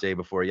panel day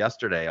before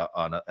yesterday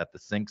at the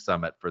Sync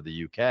Summit for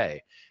the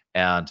UK,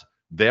 and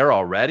they're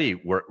already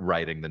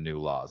writing the new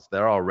laws.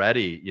 They're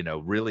already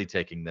really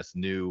taking this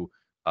new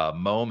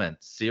moment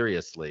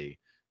seriously,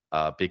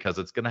 because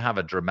it's going to have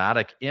a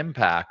dramatic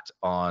impact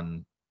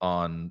on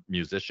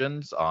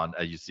musicians, on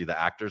you see the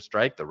actors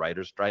strike, the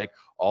writers strike.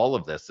 All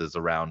of this is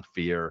around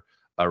fear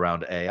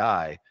around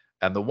AI.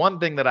 And the one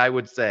thing that I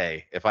would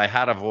say, if I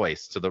had a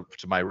voice to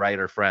my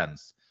writer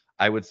friends,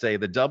 I would say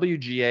the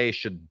WGA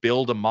should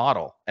build a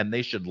model, and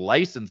they should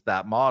license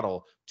that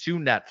model to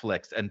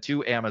Netflix and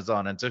to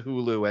Amazon and to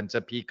Hulu and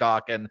to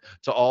Peacock and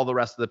to all the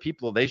rest of the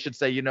people. They should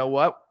say, you know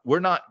what?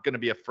 We're not going to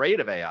be afraid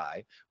of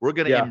AI. We're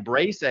going to Yeah.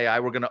 embrace AI.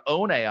 We're going to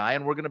own AI,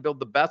 and we're going to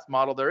build the best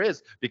model there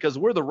is, because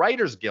we're the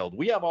Writers Guild.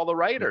 We have all the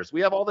writers.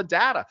 We have all the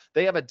data.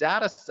 They have a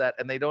data set,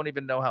 and they don't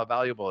even know how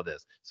valuable it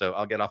is. So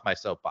I'll get off my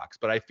soapbox.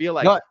 But I feel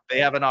like No, they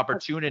have an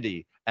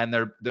opportunity, and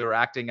they're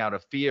acting out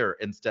of fear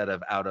instead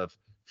of out of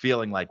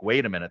feeling like,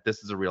 wait a minute,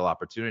 this is a real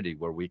opportunity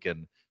where we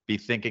can be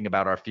thinking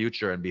about our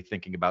future and be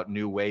thinking about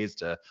new ways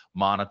to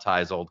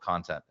monetize old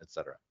content, et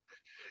cetera.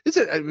 is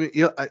it? I mean,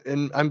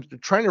 and I'm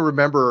trying to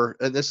remember.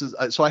 And this is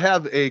so. I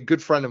have a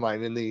good friend of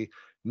mine in the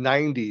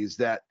 '90s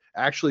that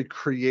actually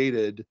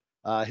created.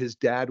 His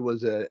dad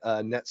was a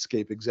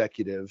Netscape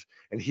executive,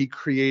 and he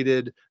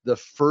created the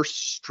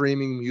first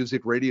streaming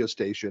music radio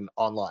station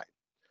online.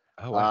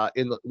 Oh wow.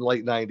 in the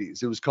late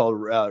 90s. It was called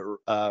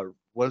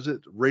what is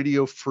it?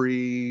 Radio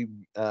Free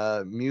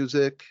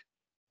Music.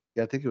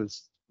 Yeah, I think it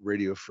was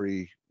Radio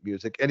Free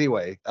Music.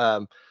 Anyway,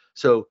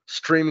 so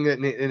streaming it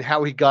and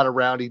how he got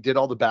around, he did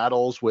all the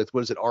battles with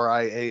what is it,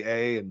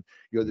 RIAA, and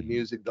the Mhm,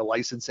 music, the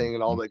licensing,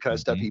 and all mhm, that kind of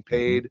stuff. mhm, He mhm.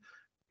 paid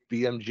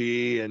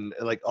BMG and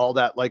like all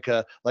that, like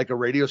a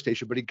radio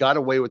station, but he got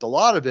away with a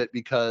lot of it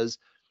because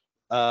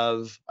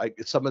of like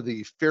some of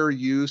the fair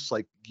use,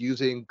 like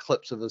using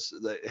clips of us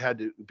that had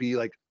to be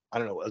like, I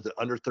don't know, was it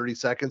under 30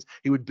 seconds?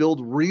 He would build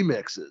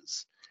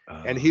remixes,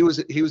 and he Oh.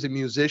 was he was a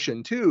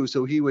musician too,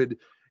 so he would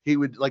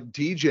like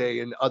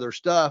DJ and other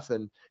stuff,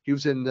 and he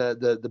was in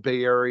the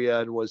Bay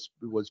Area and was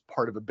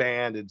part of a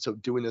band, and so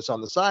doing this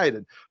on the side,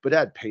 and but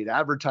had paid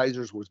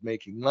advertisers, was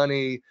making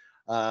money,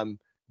 um,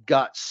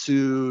 got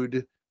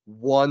sued,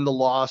 won the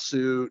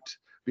lawsuit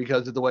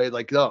because of the way,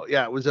 like, oh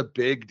yeah, it was a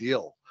big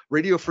deal.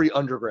 Radio Free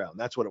Underground,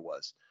 that's what it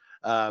was.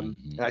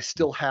 Mhm, And I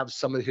still have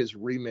some of his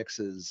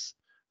remixes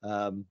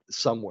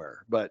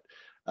somewhere, but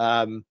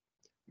um,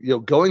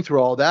 going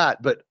through all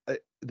that, but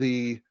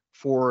the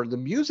for the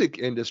music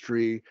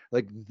industry,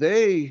 like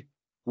they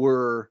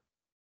were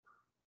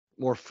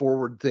more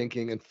forward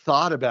thinking and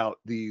thought about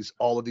these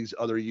all of these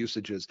other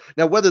usages.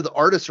 Now, whether the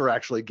artists are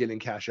actually getting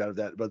cash out of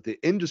that, but the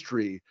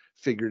industry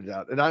figured it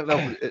out. And I don't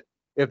know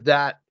if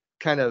that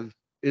kind of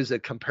is a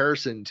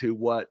comparison to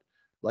what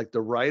like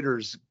the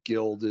Writers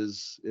Guild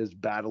is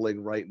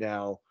battling right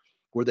now,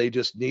 where they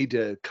just need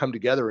to come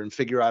together and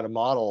figure out a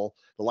model,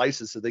 the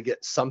license, so they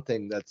get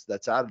something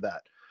that's out of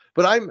that.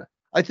 But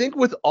I think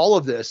with all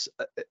of this,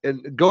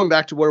 and going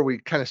back to where we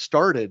kind of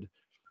started,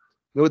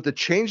 with the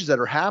changes that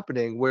are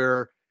happening,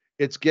 where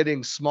it's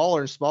getting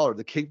smaller and smaller,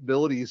 the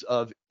capabilities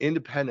of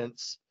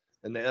independents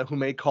and who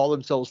may call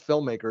themselves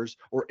filmmakers,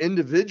 or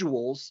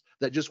individuals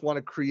that just want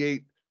to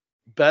create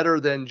better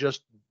than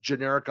just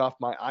generic off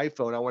my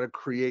iPhone. I want to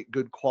create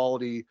good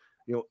quality,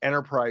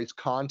 enterprise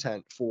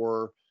content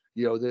for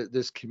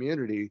this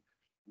community.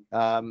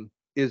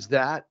 Is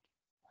that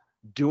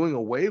doing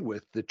away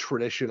with the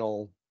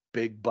traditional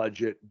big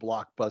budget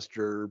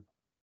blockbuster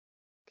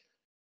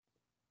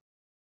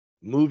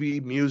movie,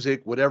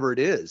 music, whatever it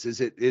is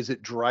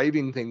it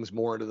driving things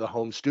more into the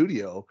home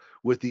studio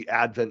with the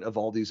advent of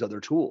all these other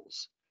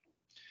tools?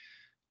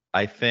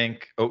 I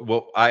think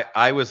well,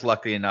 I was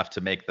lucky enough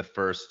to make the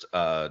first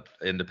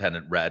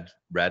independent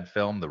red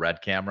film, the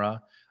red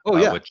camera, Oh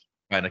yeah. which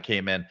kind of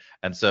came in,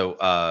 and so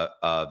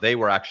they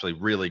were actually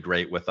really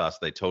great with us.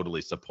 They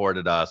totally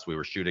supported us. We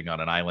were shooting on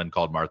an island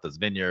called Martha's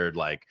Vineyard,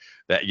 like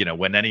that.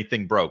 When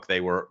anything broke,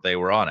 they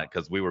were on it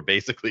because we were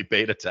basically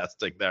beta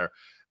testing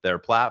their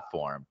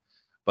platform.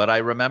 But I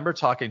remember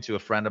talking to a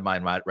friend of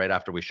mine right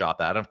after we shot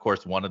that. And of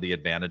course, one of the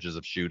advantages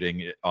of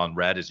shooting on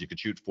Red is you could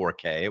shoot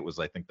 4K. It was,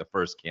 I think, the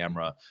first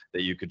camera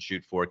that you could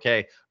shoot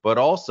 4K. But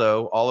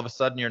also, all of a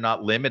sudden, you're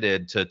not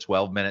limited to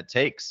 12-minute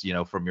takes,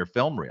 from your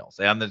film reels.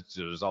 And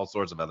there's all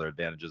sorts of other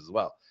advantages as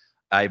well.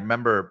 I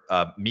remember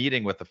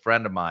meeting with a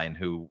friend of mine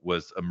who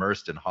was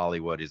immersed in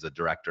Hollywood. He's a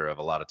director of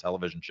a lot of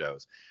television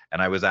shows.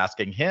 And I was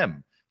asking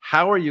him,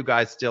 how are you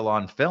guys still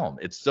on film?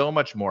 It's so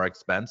much more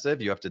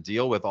expensive. You have to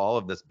deal with all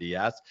of this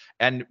BS,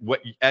 and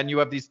you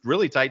have these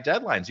really tight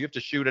deadlines. You have to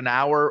shoot an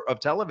hour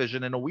of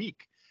television in a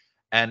week.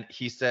 And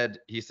he said,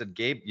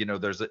 Gabe,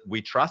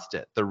 we trust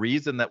it. The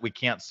reason that we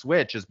can't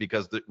switch is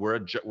because we're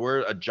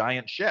a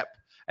giant ship,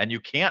 and you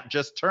can't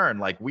just turn.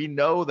 Like, we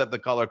know that the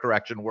color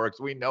correction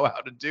works. We know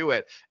how to do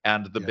it,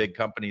 and the Yeah. big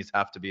companies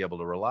have to be able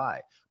to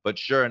rely. But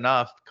sure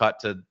enough, cut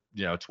to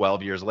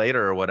 12 years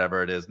later or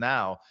whatever it is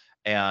now,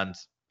 and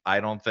I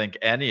don't think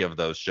any of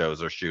those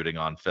shows are shooting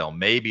on film.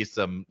 Maybe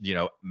some,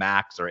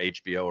 Max or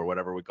HBO or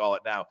whatever we call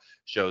it now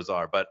shows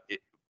are, but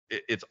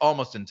it's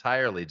almost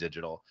entirely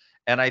digital.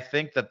 And I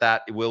think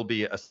that will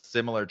be a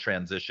similar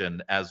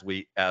transition as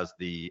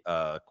the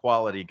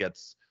quality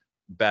gets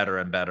better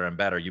and better and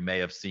better. You may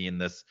have seen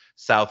this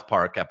South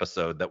Park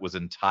episode that was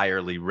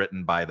entirely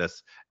written by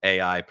this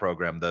AI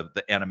program. The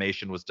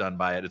animation was done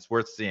by it. It's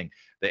worth seeing.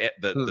 The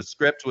Hmm.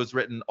 script was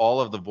written. All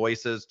of the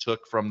voices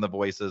took from the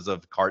voices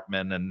of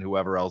Cartman and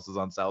whoever else is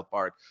on South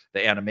Park.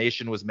 The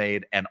animation was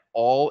made, and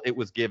all it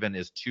was given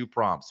is two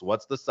prompts: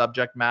 what's the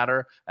subject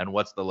matter and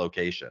what's the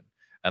location.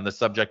 And the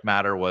subject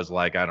matter was,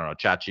 like, I don't know,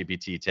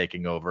 ChatGPT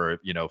taking over,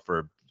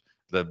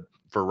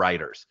 for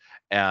writers.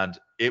 And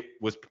it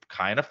was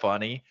kind of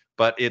funny,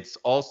 but it's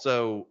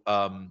also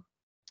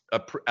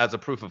as a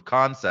proof of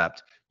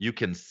concept, you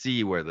can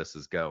see where this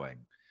is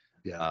going.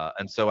 Yeah.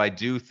 And so I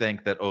do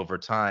think that over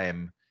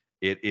time,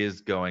 it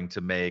is going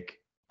to make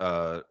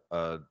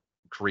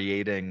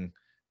creating,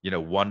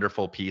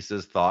 wonderful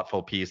pieces,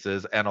 thoughtful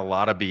pieces, and a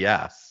lot of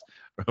BS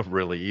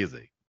really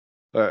easy.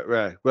 Right,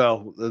 right.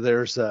 Well,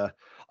 there's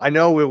I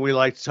know when we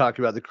like to talk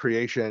about the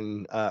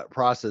creation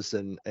process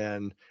and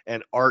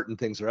art and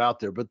things are out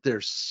there, but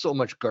there's so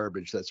much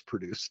garbage that's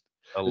produced.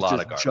 A It's lot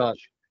just of junk.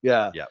 garbage.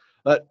 Yeah. Yeah.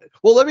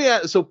 Well, let me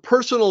ask, so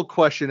personal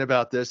question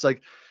about this.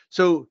 Like,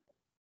 so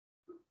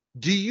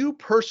do you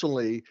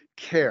personally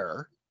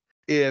care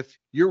if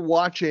you're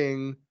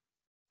watching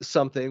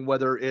something,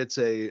 whether it's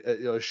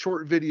a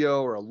short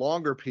video or a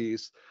longer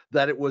piece,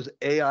 that it was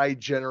AI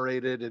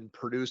generated and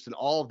produced and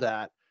all of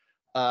that,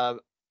 uh,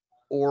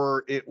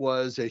 or it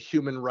was a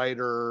human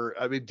writer.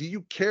 I mean, do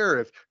you care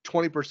if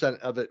 20%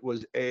 of it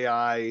was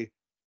AI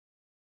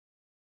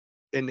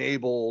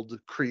enabled,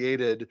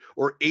 created,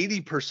 or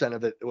 80%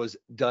 of it was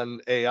done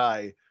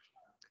AI?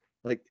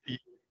 Like,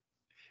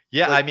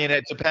 Yeah, I like mean,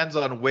 it depends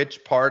on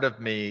which part of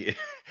me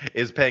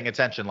is paying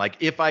attention. Like,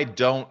 if I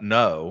don't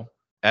know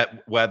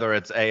whether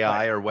it's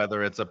right, AI or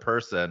whether it's a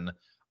person,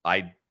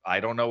 I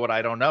don't know what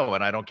I don't know,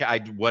 and I don't care.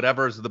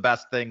 Whatever's the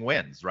best thing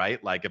wins,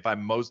 right? Like, if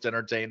I'm most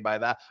entertained by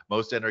that,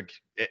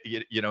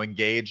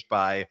 engaged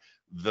by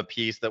the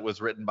piece that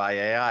was written by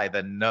AI,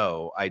 then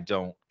no, I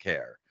don't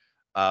care.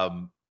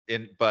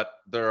 But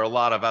there are a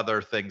lot of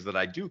other things that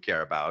I do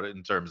care about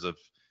in terms of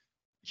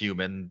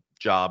human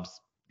jobs,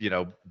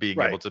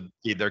 being able right, to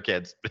feed their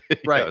kids,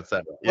 right. et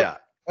cetera. Well, Yeah.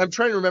 I'm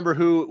trying to remember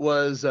who it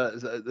was.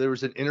 There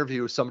was an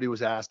interview. Somebody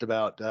was asked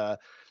about.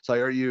 So,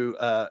 are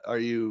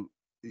you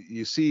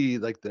see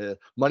like the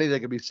money that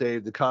could be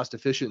saved, the cost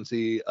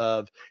efficiency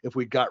of if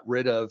we got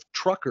rid of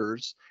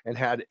truckers and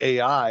had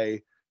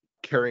AI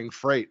carrying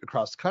freight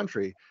across the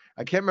country?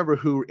 I can't remember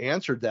who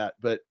answered that,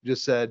 but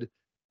just said,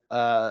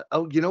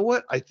 "Oh, you know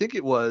what? I think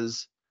it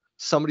was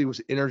somebody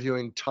was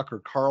interviewing Tucker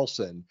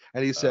Carlson,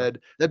 and he Uh, said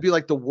that'd be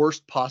like the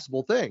worst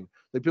possible thing.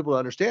 Like people to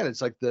understand,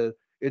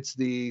 it's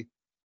the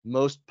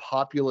most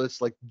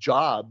populous like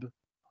job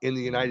in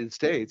the mhm, United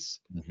States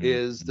mhm,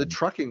 is the mhm,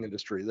 trucking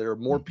industry. There are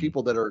more mhm,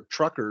 people that are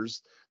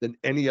truckers than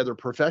any other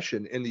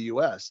profession in the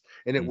US,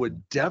 and it would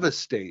mhm.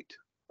 devastate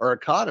our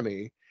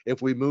economy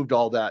if we moved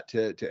all that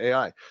to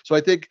AI. So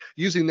I think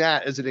using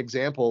that as an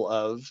example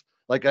of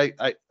like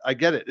I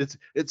get it.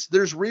 It's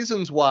there's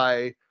reasons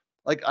why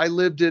like I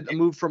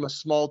moved from a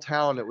small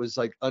town that was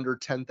like under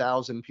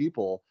 10,000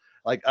 people.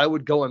 Like I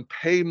would go and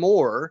pay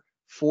more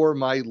for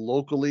my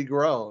locally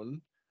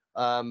grown,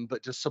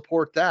 but to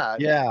support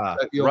that, Yeah,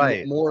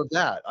 right. more of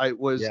that. I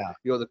was, Yeah.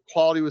 the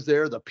quality was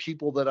there. The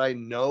people that I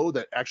know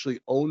that actually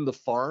own the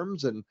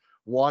farms and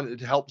wanted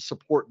to help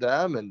support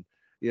them, and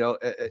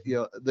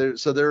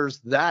there's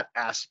that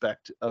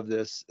aspect of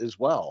this as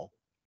well,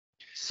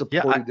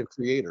 Yeah, supporting the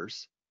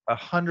creators.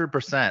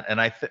 100%. And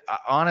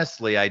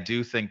honestly, I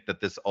do think that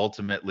this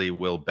ultimately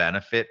will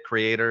benefit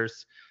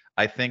creators.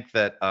 I think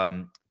that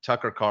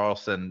Tucker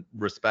Carlson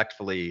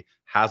respectfully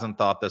hasn't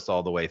thought this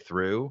all the way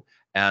through,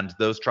 and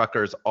those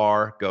truckers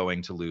are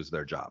going to lose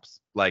their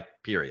jobs. Like,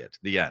 period.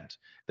 The end.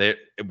 The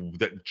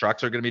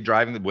trucks are going to be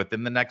driving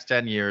within the next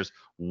 10 years.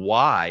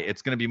 Why?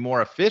 It's going to be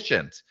more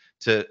efficient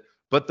to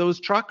but those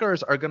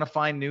truckers are going to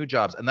find new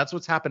jobs. And that's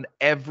what's happened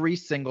every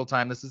single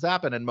time this has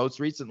happened. And most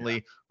Yeah.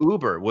 recently,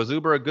 Uber. Was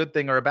Uber a good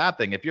thing or a bad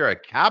thing? If you're a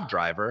cab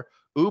driver,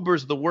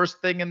 Uber's the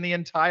worst thing in the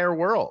entire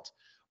world.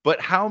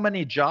 But how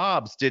many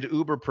jobs did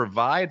Uber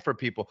provide for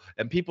people?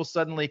 And people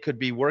suddenly could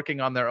be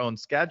working on their own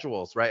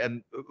schedules, right?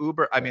 And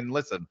Uber, I Right. mean,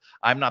 listen,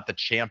 I'm not the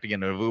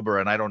champion of Uber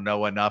and I don't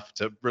know enough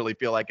to really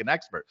feel like an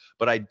expert,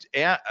 but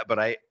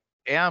I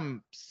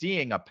am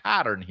seeing a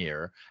pattern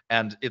here,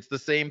 and it's the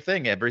same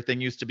thing.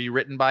 Everything used to be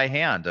written by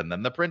hand, and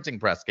then the printing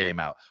press came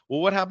out.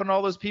 Well, what happened to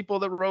all those people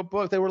that wrote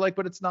books? They were like,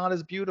 but it's not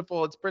as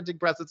beautiful. It's printing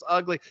press. It's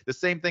ugly. The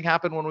same thing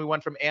happened when we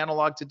went from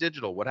analog to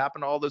digital. What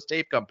happened to all those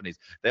tape companies?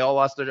 They all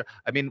lost their.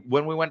 I mean,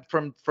 when we went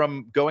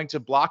from going to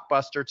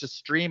Blockbuster to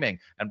streaming,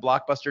 and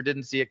Blockbuster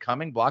didn't see it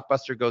coming,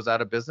 Blockbuster goes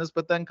out of business.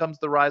 But then comes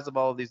the rise of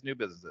all of these new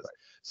businesses. Right.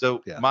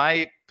 So Yeah.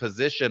 my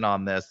position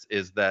on this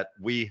is that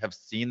we have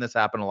seen this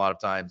happen a lot of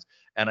times.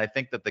 And I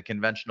think that the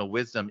conventional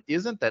wisdom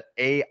isn't that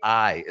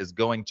AI is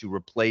going to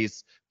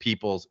replace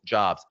people's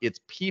jobs. It's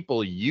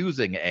people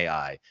using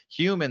AI,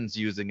 humans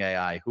using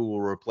AI who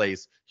will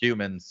replace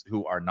humans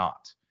who are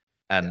not.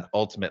 And Yeah.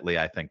 ultimately,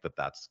 I think that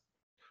that's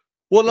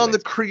Well, and the on way the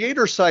it's.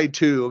 creator side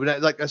too, I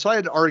mean, so I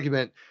had an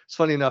argument. It's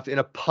funny enough in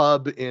a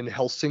pub in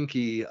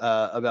Helsinki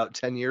about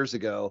 10 years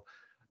ago,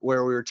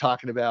 where we were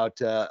talking about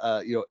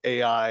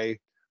AI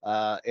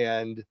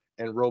and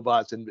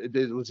robots, and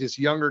it was this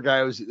younger guy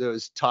I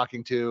was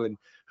talking to, and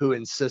who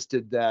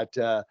insisted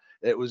that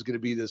it was going to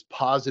be this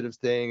positive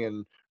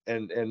thing,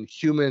 and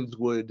humans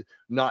would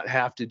not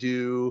have to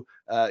do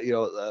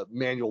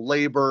manual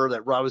labor.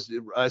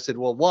 I said,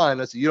 well,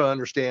 one, I said, you don't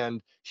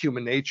understand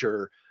human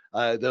nature.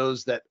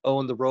 Those that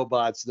own the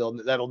robots,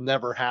 that'll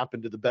never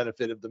happen to the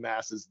benefit of the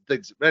masses.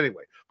 Things.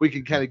 Anyway, we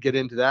can kind of get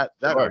into that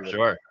Sure, argument.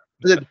 sure.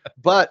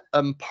 But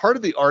part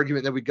of the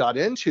argument that we got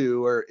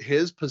into, or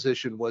his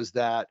position was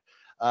that,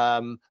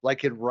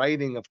 like in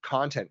writing of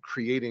content,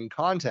 creating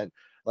content,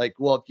 like,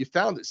 well, if you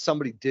found that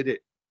somebody did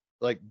it,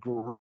 like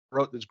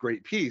wrote this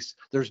great piece,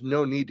 there's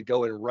no need to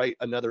go and write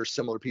another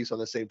similar piece on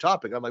the same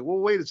topic. I'm like, well,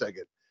 wait a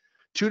second.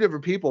 Two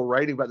different people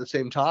writing about the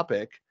same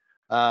topic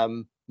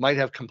might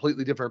have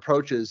completely different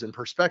approaches and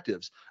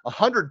perspectives.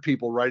 100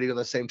 people writing on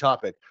the same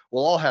topic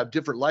will all have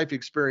different life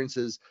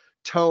experiences,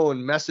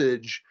 tone,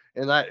 message,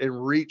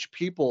 and reach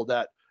people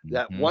that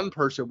Hmm. one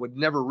person would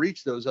never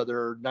reach those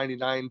other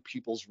 99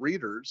 people's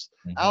readers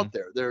Hmm. out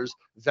there. There's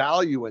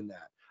value in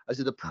that. I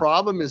said the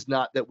problem is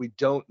not that we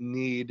don't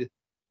need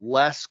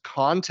less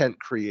content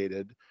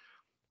created,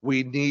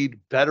 we need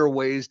better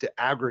ways to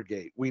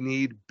aggregate. We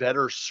need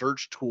better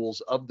search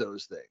tools of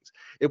those things.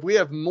 If we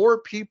have more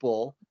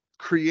people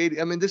creating,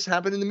 I mean, this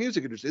happened in the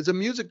music industry. It's a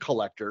music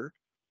collector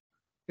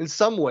in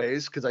some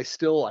ways, because I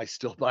still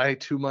buy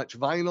too much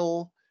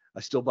vinyl. I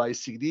still buy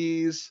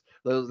CDs,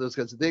 those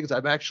kinds of things.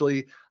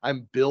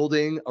 I'm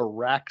building a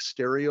rack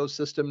stereo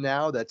system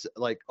now that's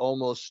like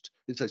almost,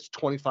 it's like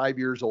 25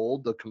 years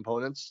old, the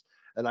components.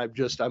 And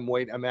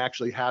I'm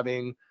actually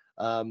having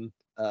um,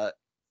 uh,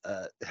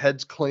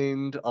 heads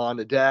cleaned on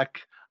a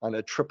deck on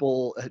a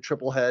triple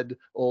head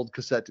old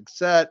cassette to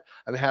cassette.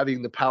 I'm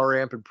having the power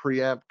amp and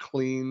preamp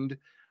cleaned.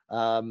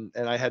 And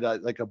I had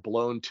like a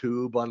blown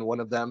tube on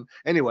one of them.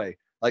 Anyway,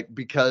 like,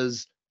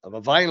 because I'm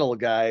a vinyl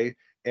guy,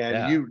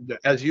 and Yeah.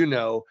 as you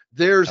know,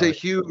 there's Oh, a yeah.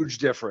 huge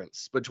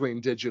difference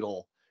between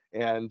digital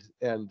and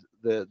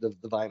the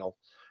vinyl.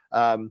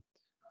 Um,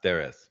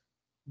 There is.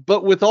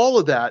 but with all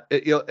of that,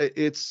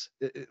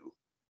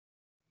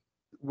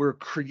 we're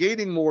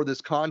creating more of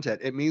this content.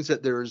 It means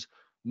that there's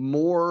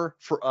more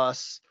for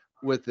us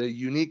with a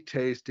unique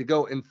taste to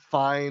go and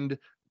find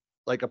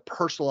like a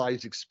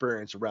personalized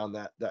experience around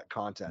that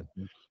content,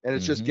 Mhm. and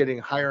it's just Mhm. getting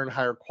higher and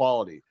higher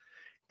quality.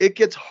 It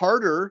gets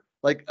harder.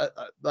 Like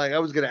I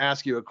was going to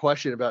ask you a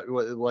question about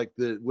like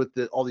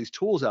all these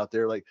tools out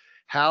there. Like,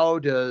 how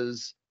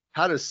does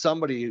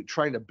somebody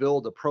trying to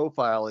build a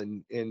profile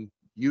in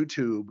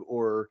YouTube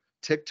or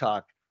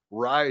TikTok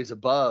rise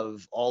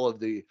above all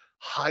of the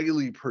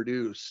highly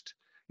produced,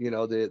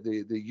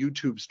 the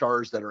YouTube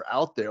stars that are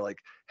out there? Like,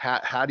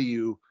 how do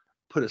you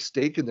put a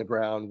stake in the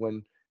ground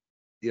when,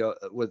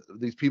 with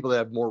these people that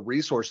have more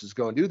resources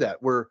go and do that?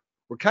 We're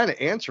kind of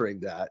answering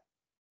that.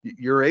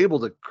 You're able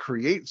to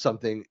create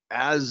something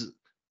as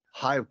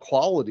high of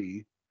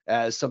quality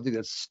as something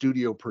that's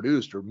studio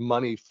produced, or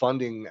money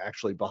funding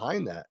actually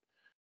behind that.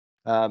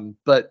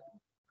 But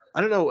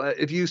I don't know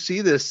if you see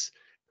this,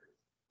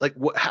 like,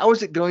 how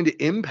is it going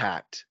to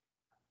impact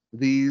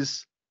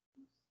these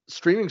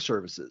streaming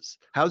services?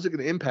 How is it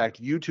going to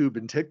impact YouTube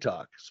and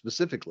TikTok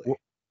specifically? Well,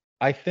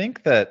 I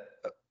think that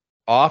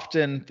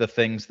often the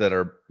things that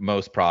are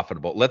most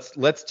profitable,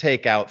 let's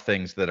take out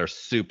things that are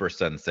super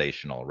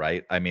sensational,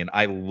 right? I mean,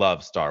 I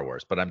love Star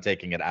Wars, but I'm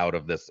taking it out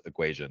of this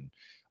equation,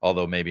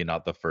 although maybe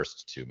not the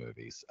first two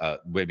movies.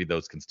 Maybe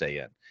those can stay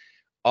in.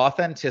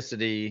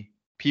 Authenticity,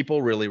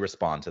 people really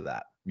respond to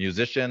that.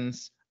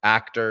 Musicians,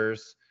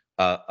 actors,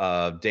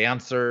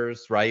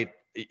 dancers, right?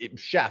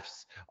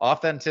 Chefs.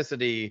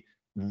 Authenticity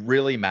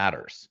really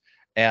matters.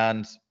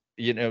 And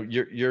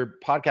your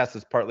podcast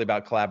is partly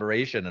about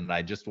collaboration, and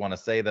I just want to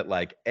say that,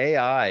 like,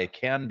 AI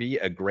can be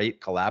a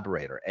great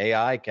collaborator.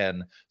 AI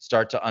can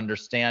start to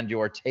understand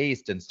your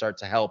taste and start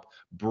to help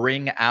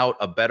bring out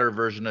a better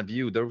version of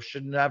you. There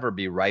should never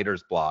be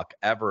writer's block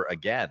ever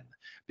again,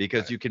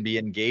 because Right. you can be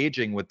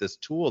engaging with this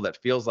tool that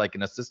feels like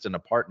an assistant, a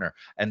partner.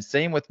 And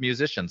same with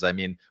musicians. I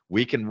mean,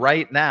 we can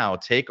right now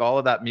take all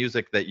of that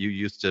music that you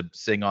used to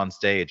sing on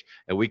stage,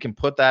 and we can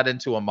put that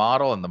into a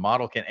model, and the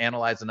model can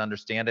analyze and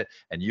understand it,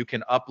 and you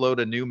can upload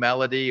a new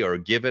melody or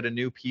give it a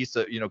new piece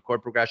of,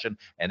 chord progression,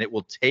 and it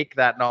will take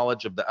that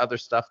knowledge of the other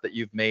stuff that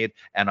you've made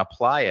and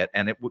apply it,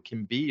 and it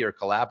can be your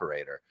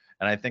collaborator.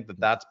 And I think that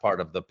that's part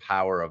of the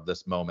power of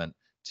this moment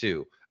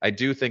too. I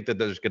do think that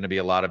there's going to be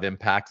a lot of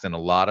impacts in a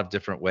lot of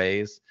different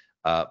ways.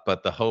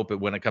 But the hope,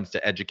 when it comes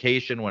to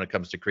education, when it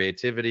comes to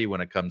creativity,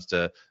 when it comes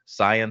to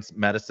science,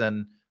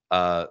 medicine,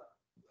 uh,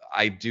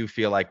 I do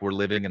feel like we're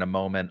living in a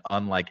moment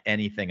unlike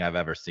anything I've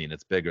ever seen.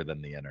 It's bigger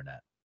than the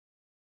internet.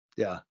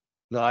 Yeah.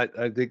 No,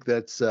 I think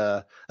that's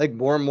I think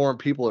more and more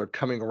people are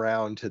coming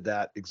around to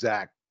that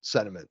exact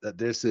sentiment, that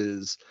this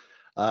is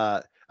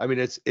uh I mean,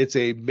 it's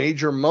a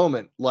major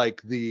moment,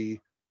 like the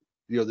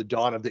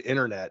dawn of the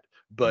internet,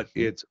 but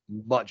Mhm. it's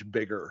much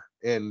bigger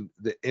in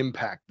the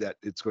impact that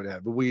it's going to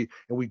have. But we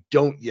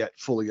don't yet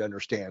fully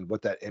understand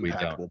what that We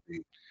impact don't. will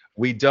be.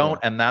 We Yeah. don't,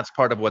 and that's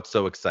part of what's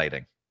so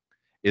exciting.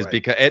 Is Right.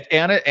 because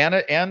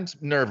and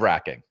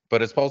nerve-wracking,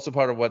 but it's also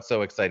part of what's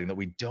so exciting, that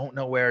we don't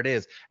know where it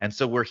is. And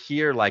so we're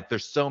here, like,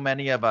 there's so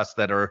many of us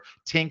that are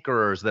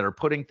tinkerers, that are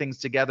putting things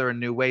together in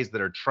new ways,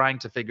 that are trying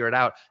to figure it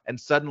out, and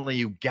suddenly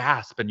you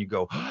gasp and you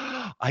go,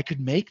 oh, I could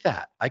make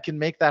that. I can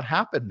make that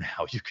happen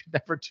now. You could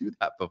never do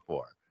that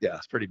before. Yeah.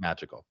 It's pretty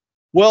magical.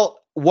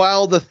 Well,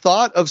 while the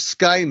thought of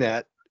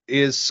Skynet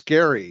is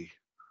scary,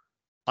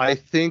 I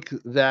think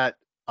that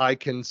I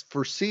can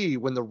foresee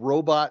when the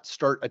robots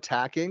start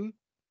attacking,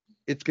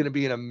 it's going to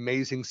be an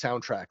amazing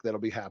soundtrack that'll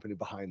be happening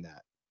behind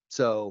that.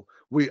 So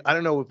I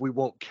don't know if we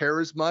won't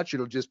care as much.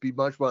 It'll just be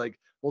much more like,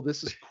 well,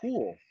 this is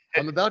cool.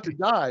 I'm about to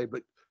die,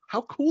 but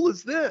how cool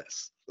is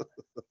this?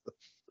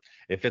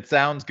 If it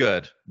sounds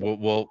good,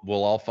 we'll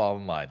all fall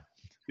in line.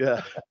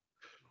 Yeah.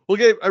 Well,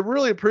 Gabe, I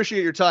really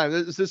appreciate your time.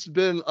 This has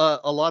been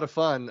a lot of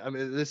fun. I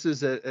mean, this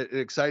is an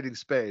exciting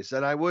space,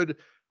 and I would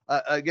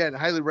again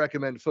highly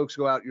recommend folks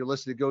go out. You're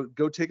listening.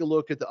 Go take a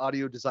look at the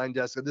audio design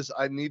desk. And this,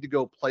 I need to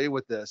go play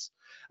with this.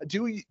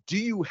 Do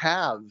you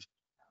have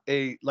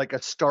a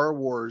Star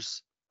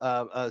Wars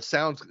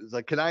sounds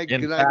like, can I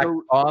In can I fact,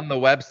 go? on the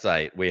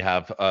website, we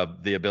have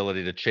the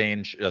ability to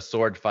change a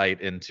sword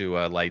fight into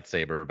a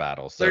lightsaber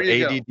battle. So There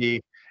you go.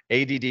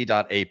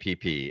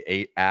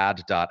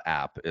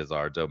 add.app is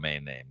our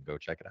domain name. Go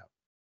check it out.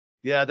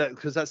 Yeah, that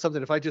because that's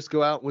something. If I just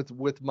go out with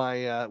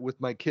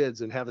my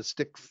kids and have a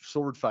stick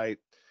sword fight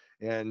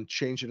and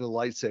change into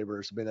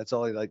lightsabers, I mean, that's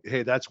all like,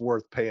 hey, that's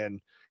worth paying,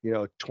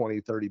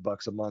 20-30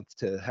 bucks a month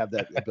to have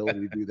that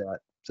ability to do that.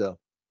 So,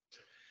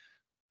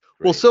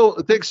 well, Great. so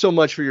thanks so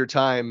much for your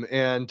time.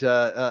 And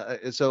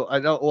so I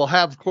know we'll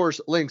have, of course,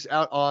 links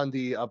out on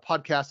the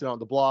podcast and on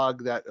the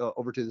blog that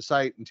over to the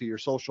site and to your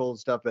social and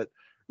stuff. But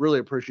really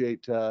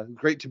appreciate,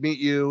 great to meet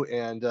you.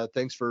 And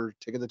thanks for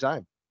taking the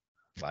time.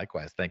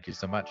 Likewise. Thank you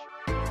so much.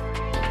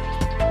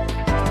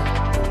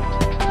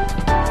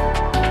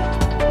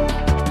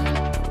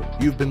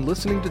 You've been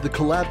listening to the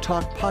Collab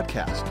Talk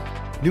podcast.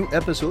 New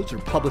episodes are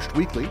published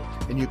weekly,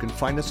 and you can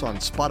find us on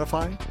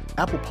Spotify,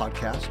 Apple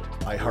Podcast,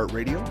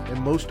 iHeartRadio, and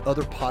most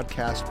other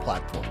podcast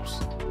platforms.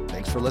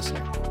 Thanks for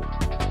listening.